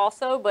 1/4 inch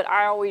also, but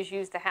I always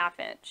use the 1/2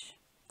 inch.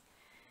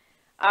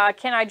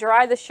 Can I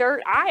dry the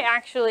shirt?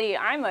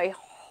 I'm a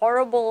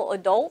horrible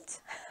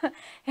adult,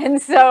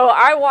 and so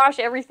I wash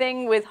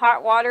everything with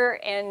hot water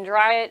and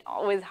dry it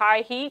with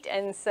high heat,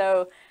 and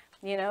so,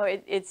 you know,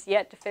 it's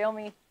yet to fail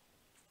me.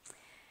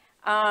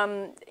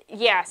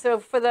 Yeah, so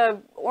for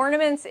the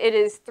ornaments, it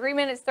is 3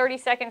 minutes, 30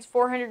 seconds,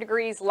 400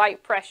 degrees,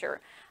 light pressure.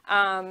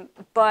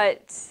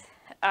 But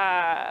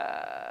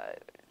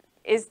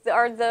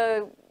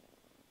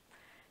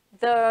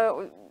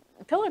the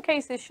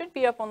pillowcases should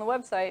be up on the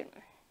website.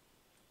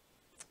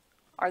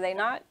 Are they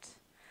not?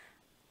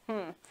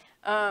 We'll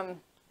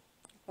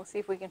see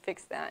if we can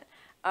fix that.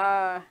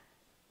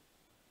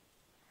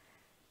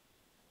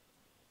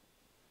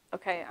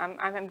 Okay,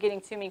 I'm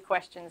getting too many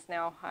questions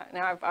now.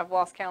 Now I've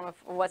lost count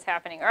of what's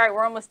happening. All right,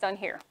 we're almost done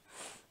here.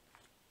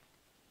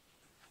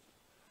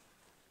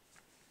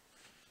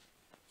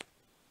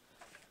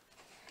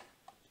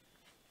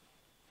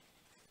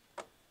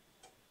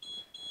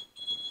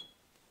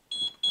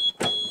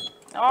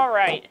 All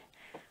right,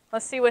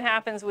 let's see what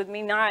happens with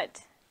me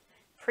not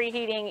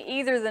preheating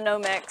either the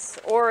Nomex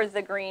or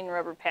the green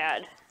rubber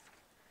pad.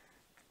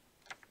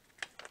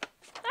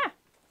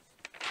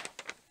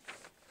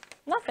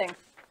 Nothing.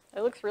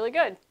 It looks really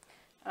good.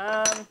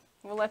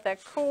 We'll let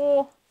that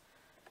cool.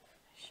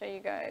 Show you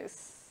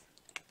guys.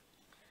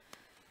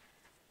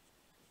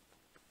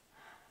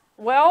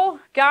 Well,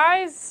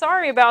 guys,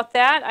 sorry about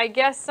that. I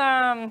guess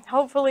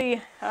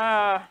hopefully,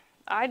 I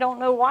don't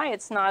know why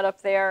it's not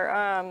up there.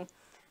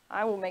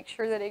 I will make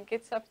sure that it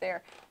gets up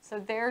there. So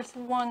there's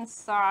one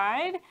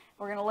side.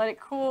 We're going to let it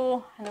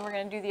cool, and then we're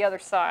going to do the other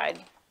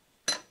side.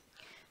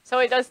 So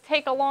it does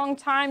take a long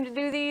time to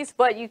do these,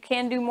 but you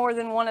can do more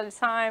than one at a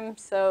time.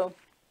 So,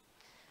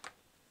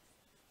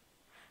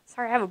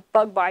 sorry, I have a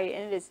bug bite,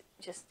 and it is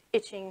just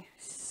itching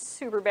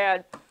super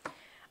bad.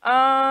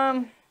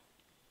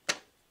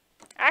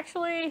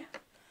 Actually,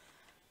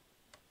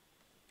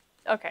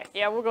 okay,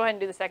 yeah, we'll go ahead and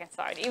do the second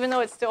side, even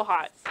though it's still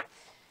hot.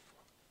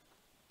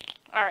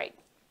 All right,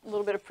 a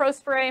little bit of Pro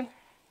Spray.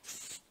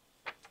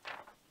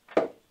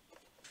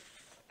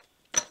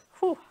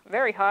 Whew,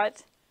 very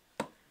hot.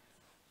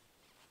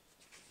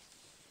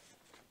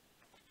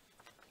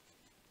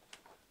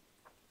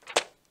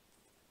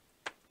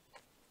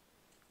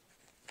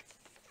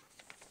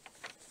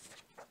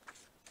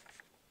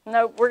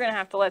 Nope, we're going to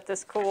have to let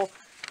this cool.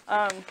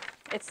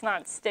 It's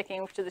not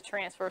sticking to the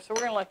transfer, so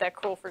we're going to let that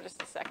cool for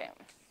just a second.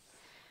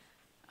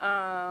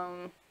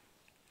 Oh,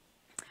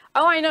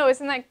 I know,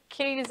 isn't that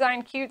kitty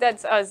design cute?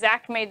 That's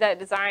Zach made that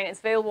design. It's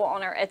available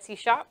on our Etsy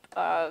shop,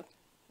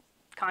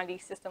 Condé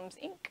Systems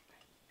Inc.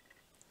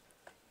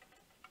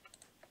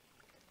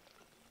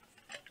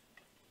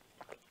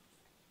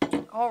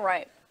 All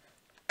right,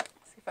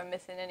 let's see if I'm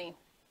missing any.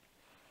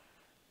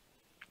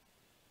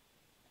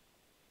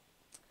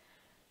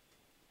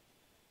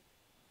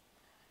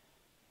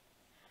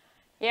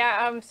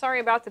 Yeah, I'm sorry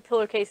about the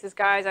pillowcases,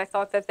 guys. I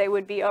thought that they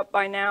would be up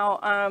by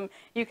now.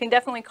 You can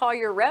definitely call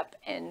your rep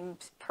and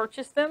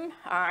purchase them.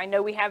 I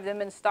know we have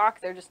them in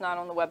stock. They're just not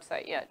on the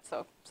website yet,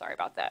 so sorry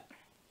about that.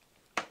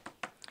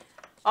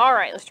 All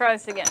right, let's try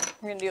this again.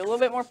 We're going to do a little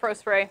bit more Pro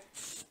Spray.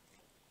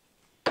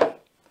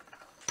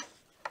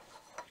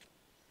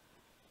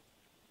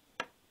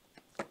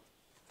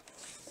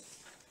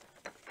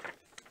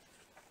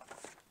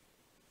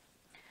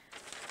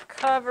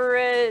 Cover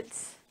it.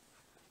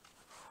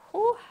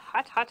 Ooh,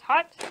 hot, hot,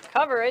 hot.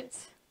 Cover it.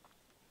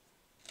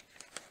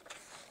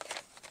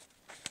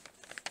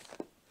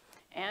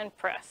 And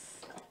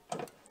press.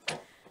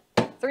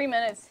 3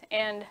 minutes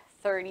and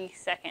 30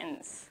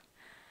 seconds.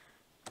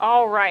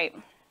 All right.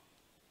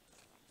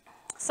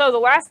 So the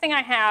last thing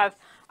I have,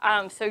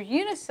 so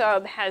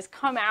Unisub has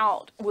come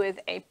out with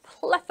a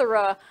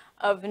plethora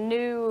of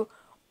new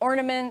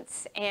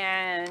ornaments,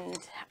 and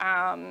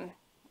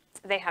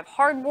they have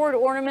hardboard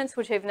ornaments,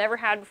 which they've never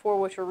had before,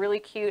 which are really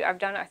cute. I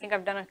think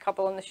I've done a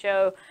couple on the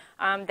show.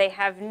 They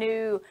have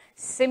new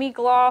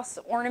semi-gloss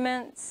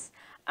ornaments.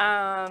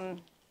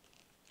 They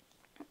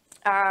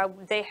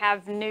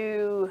have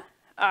new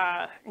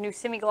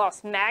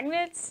semi-gloss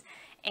magnets.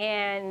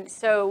 And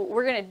so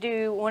we're going to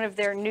do one of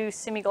their new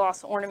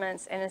semi-gloss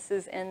ornaments, and this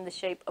is in the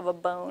shape of a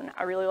bone.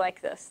 I really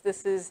like this.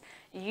 This is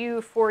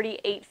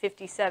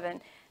U4857.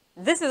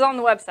 This is on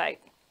the website.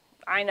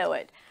 I know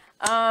it.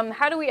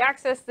 How do we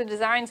access the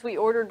designs we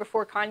ordered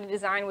before Condé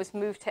Design was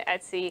moved to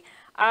Etsy?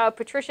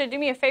 Patricia, do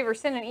me a favor,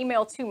 send an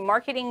email to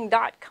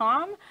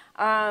marketing.com.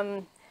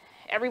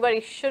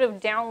 Everybody should have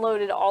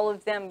downloaded all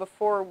of them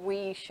before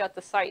we shut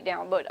the site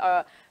down,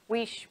 but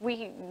we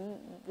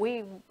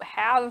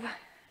have...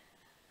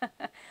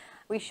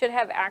 we should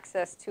have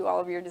access to all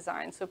of your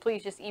designs, so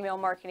please just email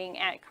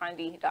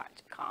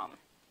marketing@condé.com.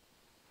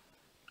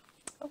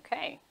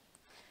 Okay.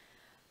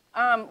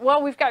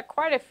 Well, we've got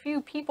quite a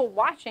few people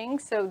watching,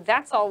 so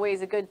that's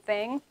always a good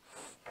thing.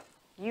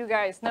 You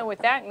guys know what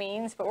that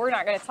means, but we're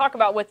not going to talk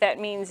about what that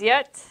means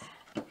yet.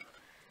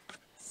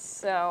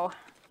 So,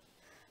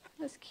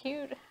 this is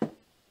cute. I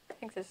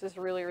think this is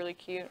really, really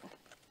cute.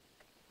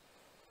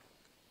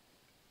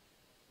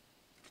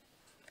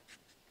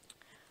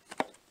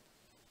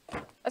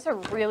 That's a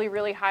really,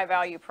 really high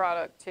value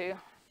product too.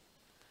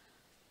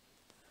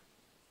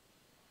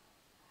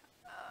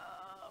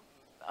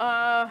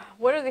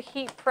 What are the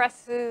heat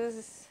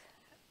presses?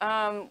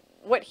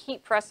 What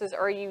heat presses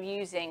are you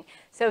using?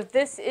 So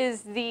this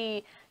is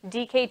the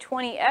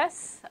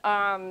DK20S.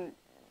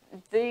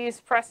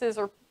 These presses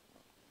are,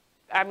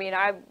 I mean,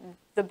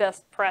 the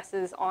best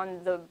presses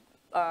on the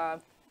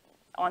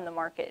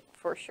market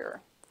for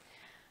sure.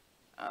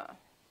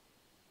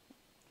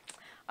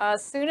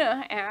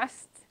 Suna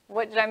asked,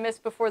 what did I miss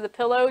before the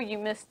pillow? You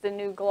missed the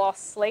new gloss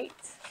slate.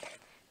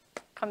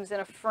 Comes in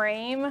a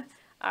frame.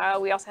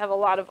 We also have a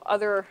lot of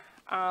other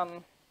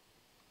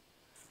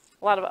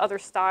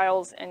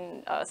styles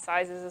and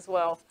sizes as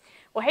well.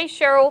 Well, hey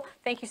Cheryl,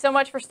 thank you so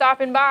much for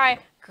stopping by.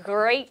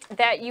 Great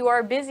that you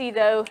are busy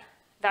though.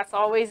 That's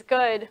always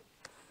good.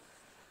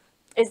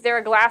 Is there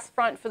a glass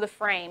front for the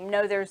frame?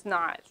 No, there's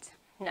not.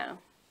 No.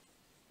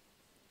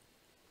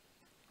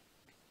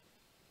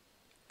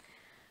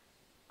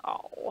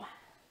 Oh.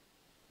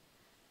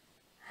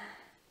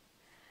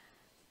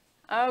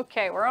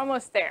 Okay, we're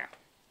almost there.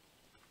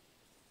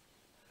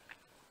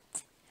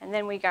 And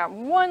then we got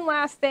one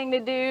last thing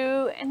to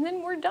do, and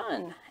then we're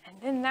done. And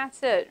then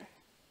that's it.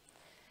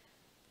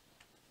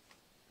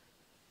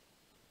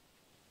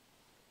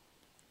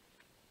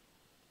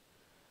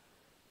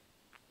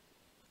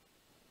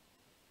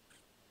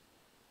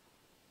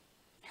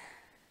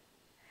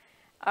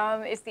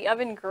 Is the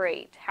oven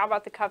great? How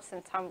about the cups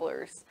and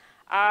tumblers?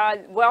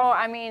 Well,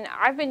 I mean,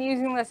 I've been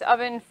using this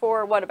oven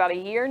for, what, about a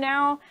year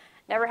now?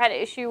 Never had an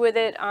issue with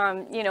it.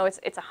 You know, it's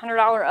a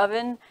 $100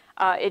 oven.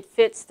 It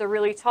fits the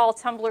really tall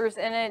tumblers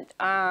in it.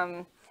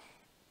 You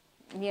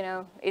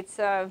know, it's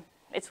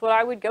what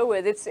I would go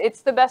with.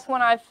 It's the best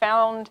one I've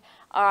found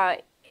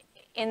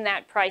in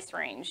that price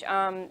range.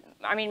 I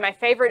mean, my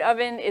favorite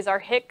oven is our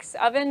Hicks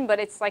oven, but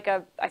it's like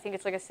I think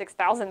it's like a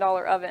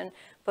 $6,000 oven.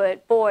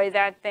 But boy,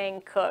 that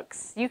thing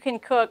cooks. You can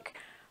cook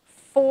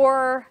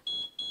four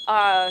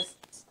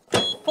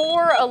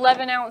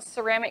 11-ounce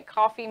ceramic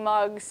coffee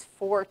mugs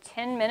for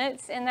 10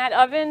 minutes in that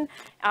oven,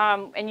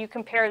 and you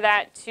compare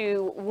that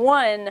to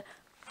one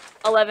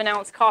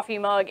 11-ounce coffee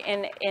mug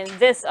in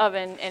this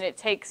oven, and it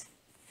takes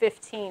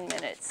 15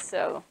 minutes.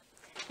 So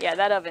yeah,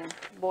 that oven,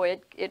 boy,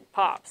 it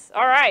pops.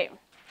 All right,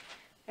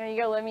 there you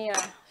go. Let me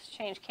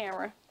change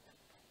camera.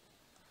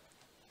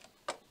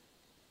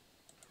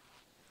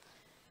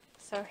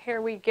 So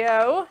here we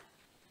go.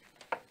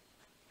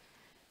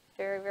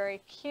 Very,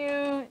 very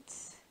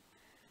cute.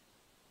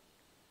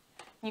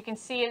 You can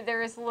see it,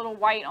 there is a little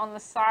white on the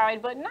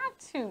side, but not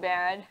too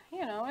bad.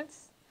 You know,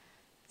 it's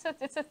a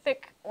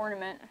thick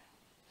ornament.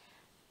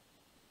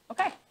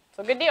 Okay,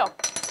 so good deal.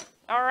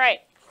 All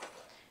right.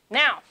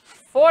 Now,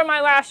 for my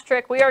last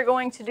trick, we are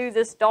going to do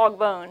this dog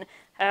bone.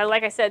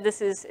 Like I said,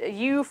 this is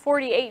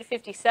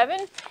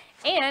U4857.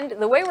 And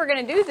the way we're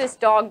going to do this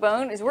dog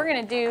bone is we're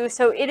going to do,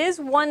 so it is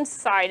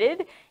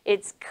one-sided.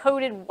 It's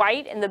coated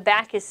white and the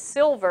back is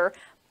silver.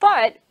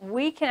 But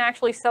we can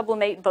actually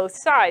sublimate both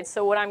sides.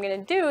 So what I'm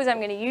going to do is I'm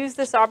going to use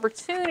this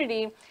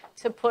opportunity want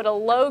to put a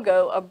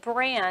logo, a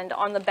brand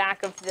on the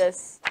back of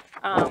this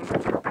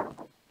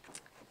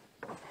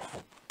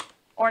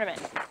ornament.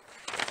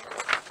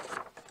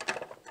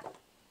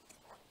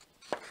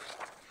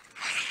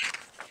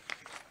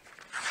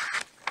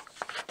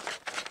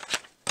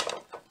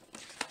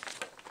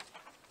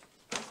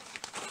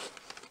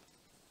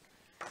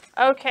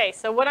 Okay,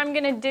 so what I'm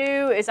going to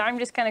do is I'm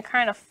just going to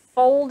kind of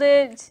fold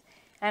it,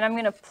 and I'm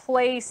going to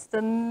place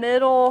the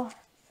middle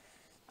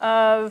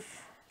of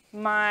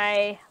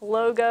my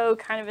logo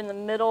kind of in the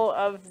middle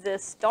of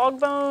this dog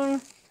bone.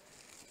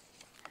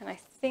 And I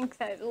think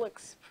that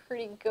looks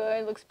pretty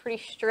good. It looks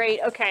pretty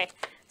straight. Okay,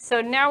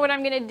 so now what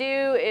I'm going to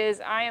do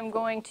is I am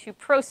going to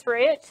pro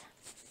spray it.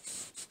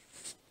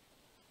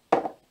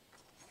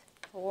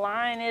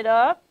 Line it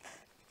up.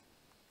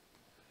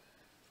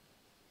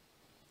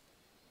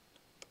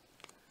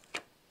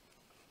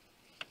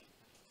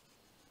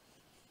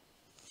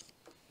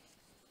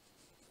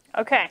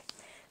 Okay,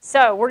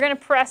 so we're going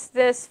to press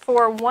this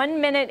for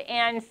 1 minute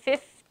and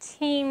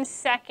 15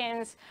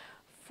 seconds,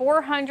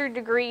 400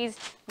 degrees,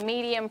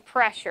 medium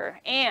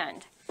pressure.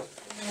 And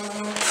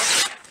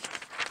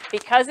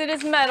because it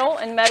is metal,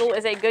 and metal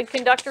is a good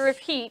conductor of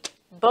heat,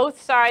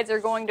 both sides are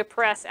going to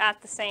press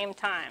at the same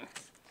time.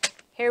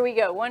 Here we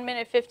go, 1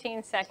 minute,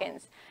 15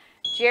 seconds.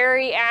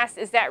 Jerry asked,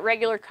 is that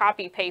regular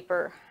copy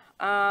paper?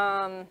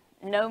 No,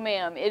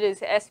 ma'am. It is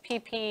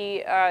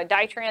SPP,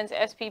 Dytrans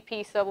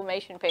SPP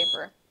sublimation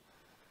paper.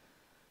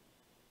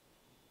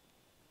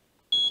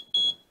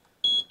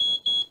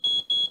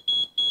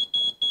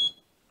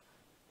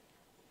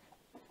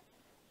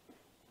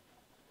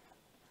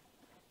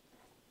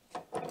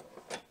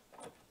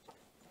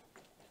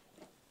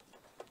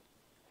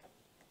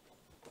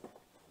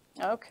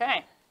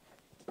 Okay,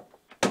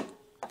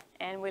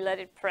 and we let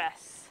it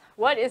press.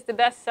 What is the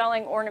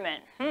best-selling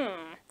ornament?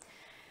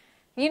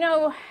 You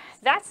know,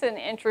 that's an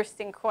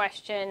interesting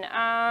question.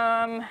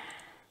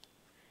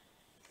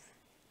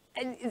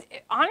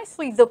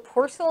 Honestly, the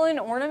porcelain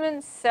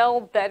ornaments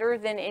sell better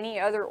than any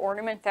other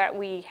ornament that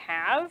we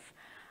have.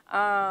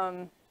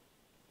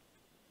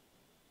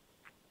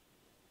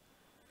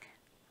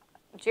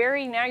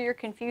 Jerry, now you're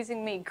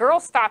confusing me. Girl,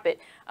 stop it.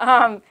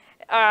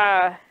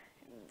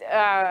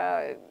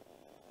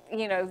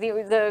 You know,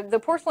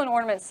 the porcelain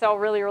ornaments sell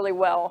really, really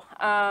well.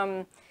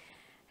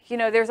 You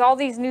know, there's all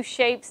these new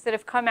shapes that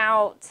have come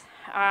out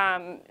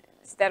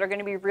that are going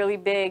to be really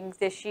big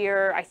this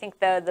year. I think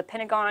the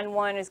Pentagon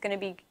one is going to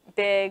be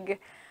big.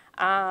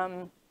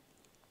 You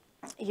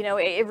know,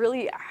 it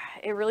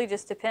really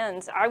just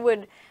depends. I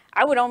would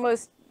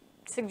almost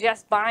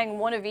suggest buying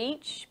one of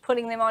each,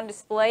 putting them on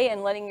display,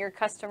 and letting your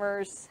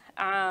customers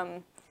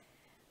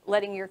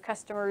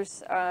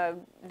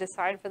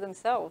decide for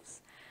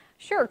themselves.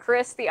 Sure,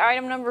 Chris, the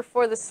item number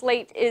for the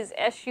slate is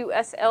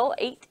SUSL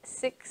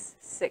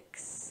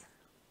 866.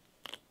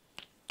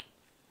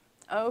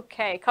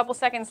 Okay, a couple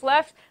seconds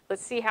left.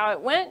 Let's see how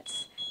it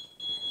went.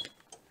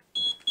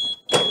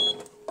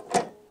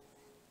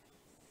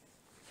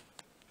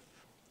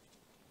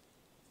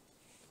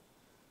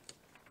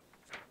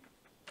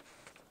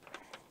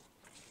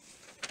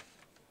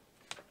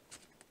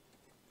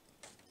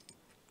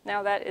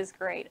 Now that is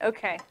great.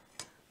 Okay,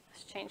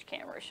 let's change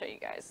camera, show you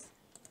guys.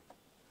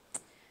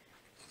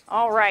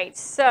 All right,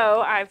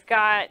 so I've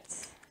got,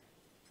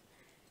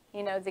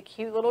 you know, the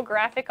cute little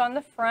graphic on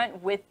the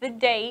front with the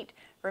date.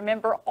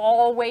 Remember,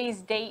 always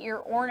date your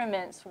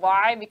ornaments.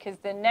 Why? Because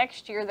the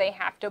next year they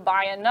have to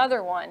buy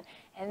another one.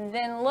 And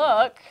then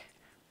look,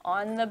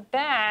 on the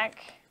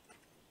back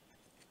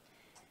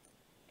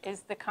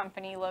is the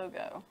company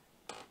logo.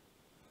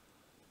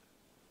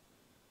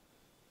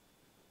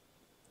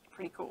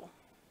 Pretty cool.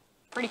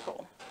 Pretty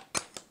cool.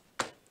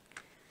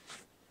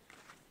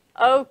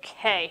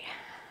 Okay.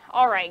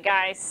 All right,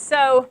 guys.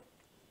 So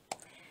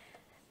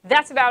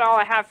that's about all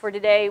I have for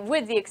today,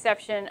 with the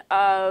exception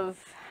of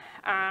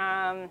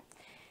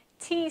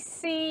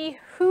TC,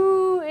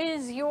 who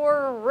is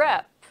your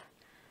rep?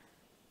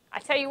 I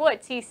tell you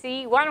what,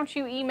 TC, why don't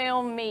you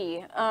email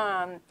me?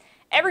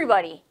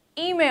 Everybody,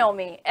 email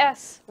me,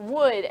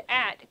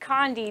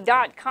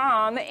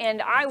 swood@condé.com,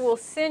 and I will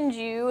send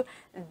you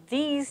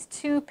these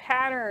two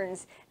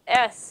patterns.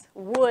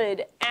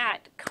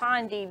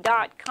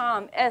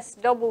 swood@condé.com,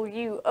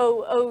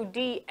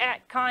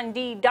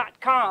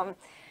 SWOOD@condé.com,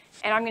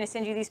 and I'm going to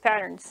send you these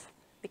patterns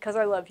because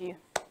I love you.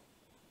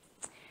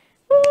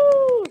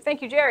 Woo!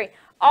 Thank you, Jerry.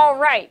 All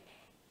right.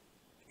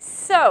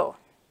 So,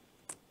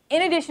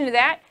 in addition to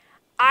that,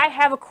 I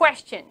have a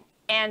question.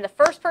 And the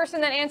first person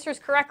that answers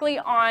correctly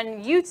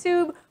on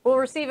YouTube will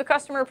receive a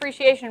customer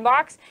appreciation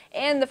box.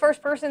 And the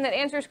first person that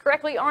answers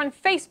correctly on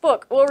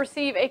Facebook will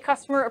receive a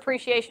customer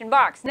appreciation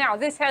box. Now,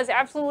 this has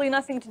absolutely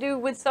nothing to do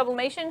with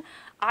sublimation.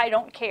 I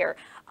don't care.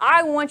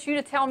 I want you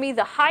to tell me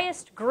the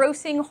highest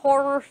grossing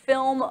horror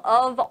film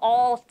of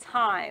all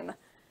time.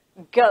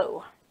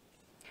 Go.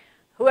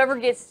 Whoever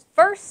gets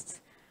first,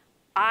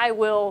 I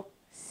will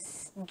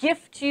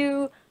gift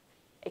you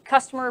a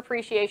customer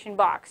appreciation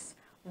box.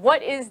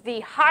 What is the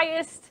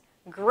highest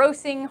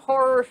grossing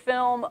horror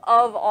film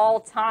of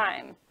all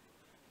time?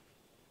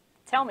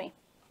 Tell me.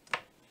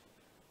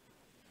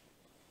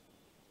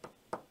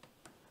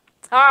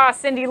 Ah,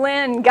 Cindy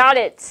Lynn, got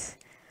it.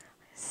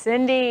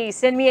 Cindy,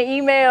 send me an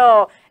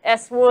email,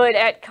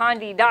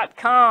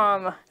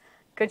 swood@condé.com.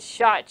 Good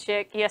shot,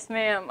 chick. Yes,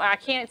 ma'am. I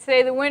can't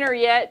say the winner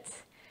yet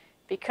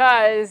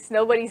because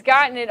nobody's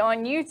gotten it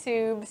on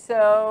YouTube,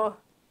 so...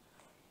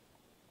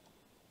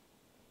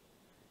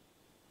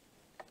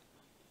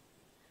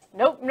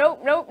 Nope,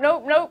 nope, nope,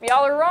 nope, nope.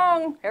 Y'all are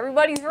wrong.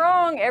 Everybody's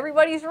wrong.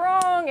 Everybody's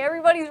wrong.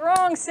 Everybody's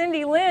wrong.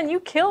 Cindy Lynn, you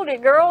killed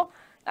it, girl.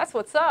 That's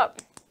what's up.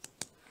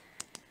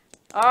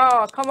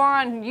 Oh, come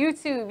on,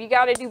 YouTube. You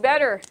got to do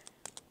better.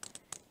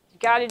 You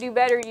got to do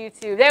better,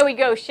 YouTube. There we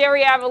go.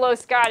 Sherry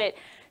Avalos got it.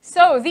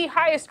 So, the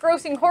highest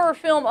grossing horror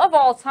film of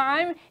all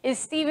time is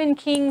Stephen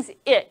King's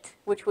It,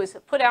 which was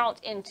put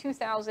out in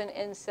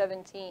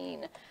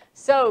 2017.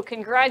 So,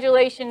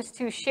 congratulations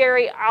to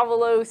Sherry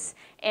Avalos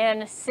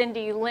and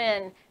Cindy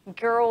Lynn.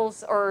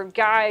 Girls or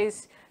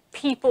guys,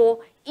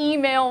 people,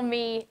 email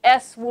me,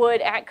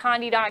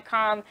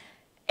 swood@condé.com,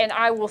 and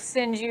I will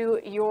send you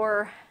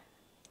your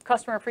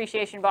customer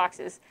appreciation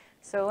boxes.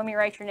 So, let me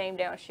write your name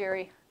down,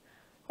 Sherry.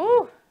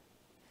 Whew.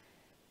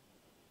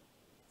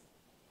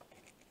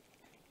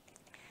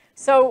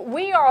 So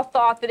we all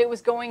thought that it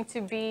was going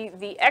to be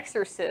The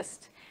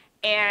Exorcist,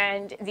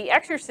 and The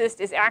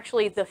Exorcist is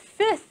actually the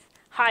 5th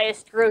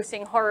highest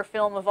grossing horror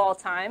film of all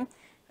time,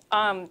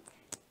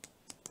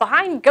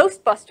 behind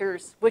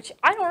Ghostbusters, which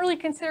I don't really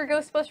consider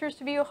Ghostbusters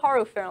to be a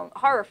horror film.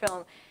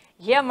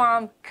 Yeah,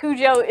 Mom,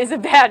 Cujo is a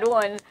bad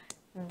one.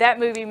 That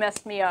movie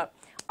messed me up.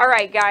 All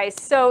right, guys,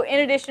 so in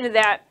addition to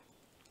that,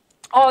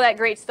 all that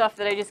great stuff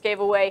that I just gave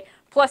away,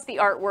 plus the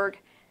artwork,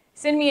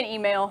 send me an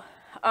email.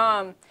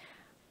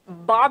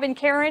 Bob and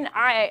Karen,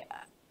 I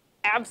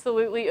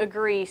absolutely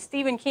agree.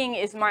 Stephen King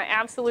is my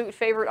absolute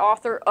favorite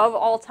author of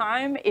all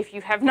time. If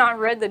you have not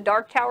read the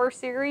Dark Tower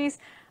series,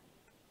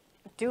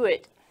 do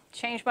it.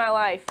 Changed my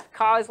life.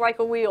 Cause like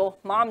a wheel.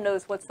 Mom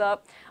knows what's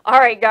up. All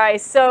right,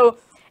 guys. So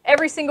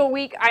every single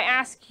week, I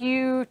ask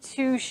you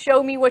to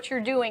show me what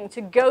you're doing,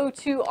 to go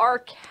to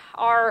our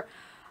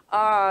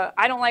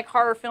I don't like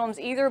horror films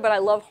either, but I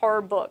love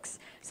horror books.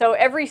 So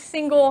every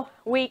single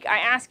week, I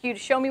ask you to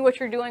show me what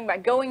you're doing by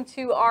going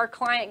to our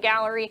client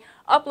gallery,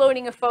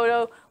 uploading a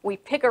photo. We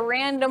pick a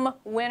random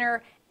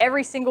winner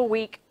every single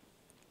week.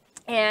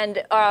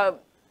 And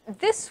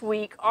this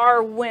week,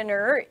 our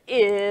winner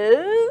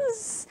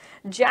is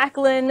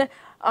Jacqueline.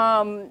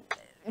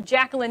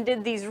 Jacqueline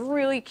did these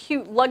really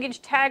cute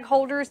luggage tag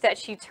holders that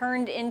she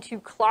turned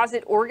into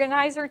closet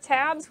organizer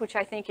tabs, which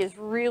I think is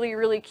really,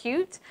 really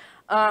cute.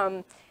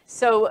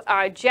 So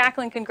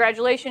Jacqueline,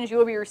 congratulations. You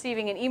will be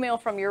receiving an email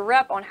from your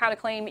rep on how to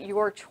claim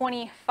your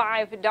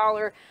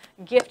 $25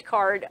 gift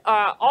card.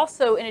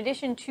 Also, in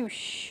addition to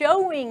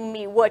showing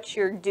me what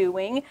you're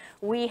doing,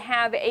 we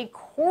have a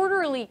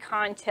quarterly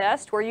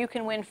contest where you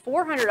can win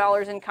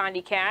 $400 in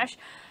Condé Cash,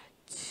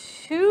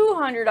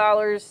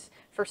 $200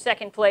 for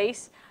second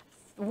place,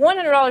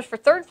 $100 for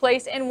third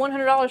place, and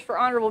 $100 for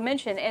honorable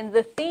mention. And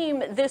the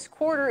theme this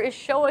quarter is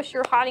show us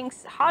your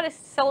hottest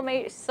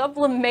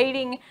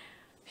sublimating.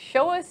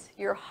 Show us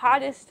your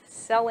hottest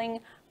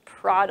selling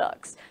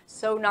products.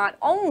 So not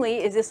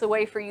only is this a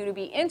way for you to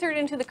be entered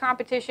into the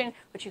competition,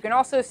 but you can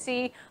also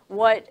see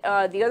what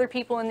the other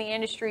people in the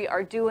industry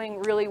are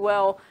doing really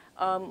well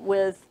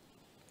with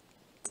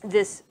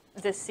this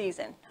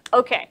season.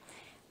 Okay,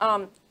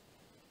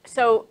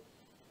 so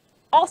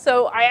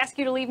also I ask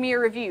you to leave me a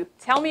review.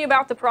 Tell me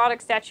about the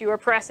products that you are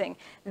pressing.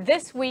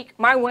 This week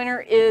my winner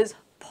is,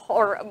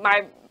 or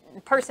my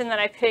person that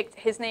I picked,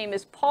 his name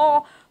is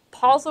Paul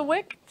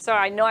Paulzawick, so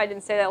I know I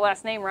didn't say that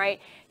last name right.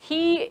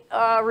 He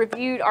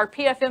reviewed our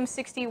PFM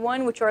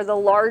 61, which are the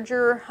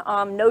larger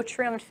no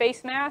trimmed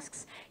face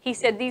masks. He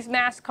said these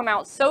masks come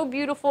out so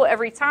beautiful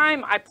every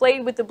time. I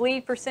played with the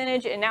bleed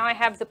percentage and now I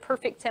have the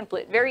perfect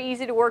template. Very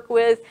easy to work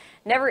with,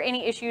 never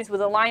any issues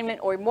with alignment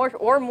or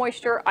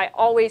moisture. I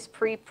always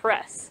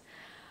pre-press.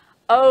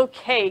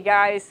 Okay,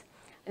 guys,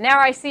 now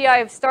I see I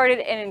have started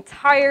an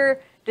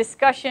entire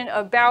discussion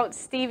about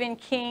Stephen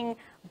King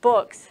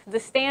books. The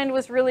Stand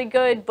was really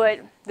good, but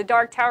the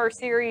Dark Tower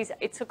series,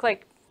 it took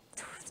like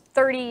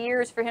 30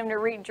 years for him to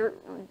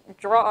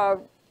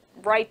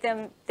write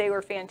them. They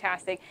were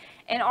fantastic.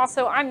 And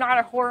also, I'm not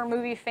a horror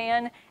movie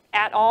fan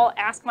at all.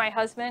 Ask my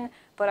husband,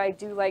 but I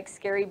do like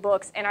scary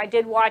books. And I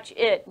did watch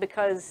It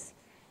because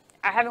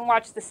I haven't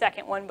watched the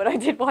second one, but I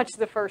did watch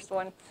the first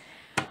one.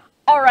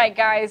 All right,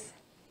 guys,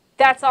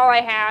 that's all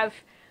I have.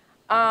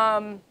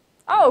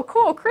 Oh,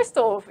 cool,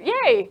 Crystal.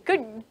 Yay,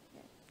 good.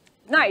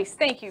 Nice,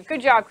 thank you.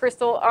 Good job,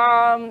 Crystal.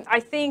 I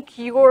think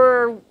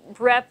your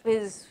rep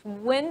is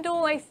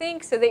Wendell, I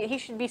think, so that he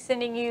should be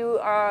sending you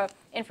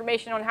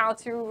information on how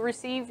to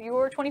receive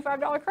your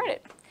 $25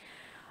 credit.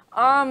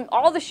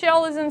 All the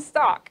shell is in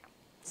stock,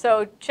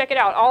 so check it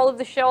out. All of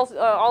the shells,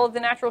 all of the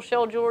natural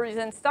shell jewelry is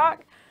in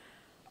stock.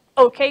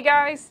 Okay,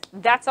 guys,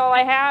 that's all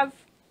I have.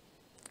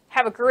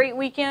 Have a great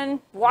weekend.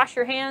 Wash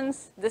your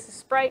hands. This is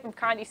Sprite from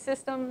Condé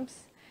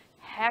Systems.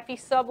 Happy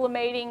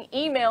sublimating.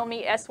 Email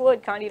me,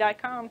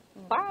 swood@condé.com.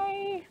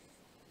 Bye.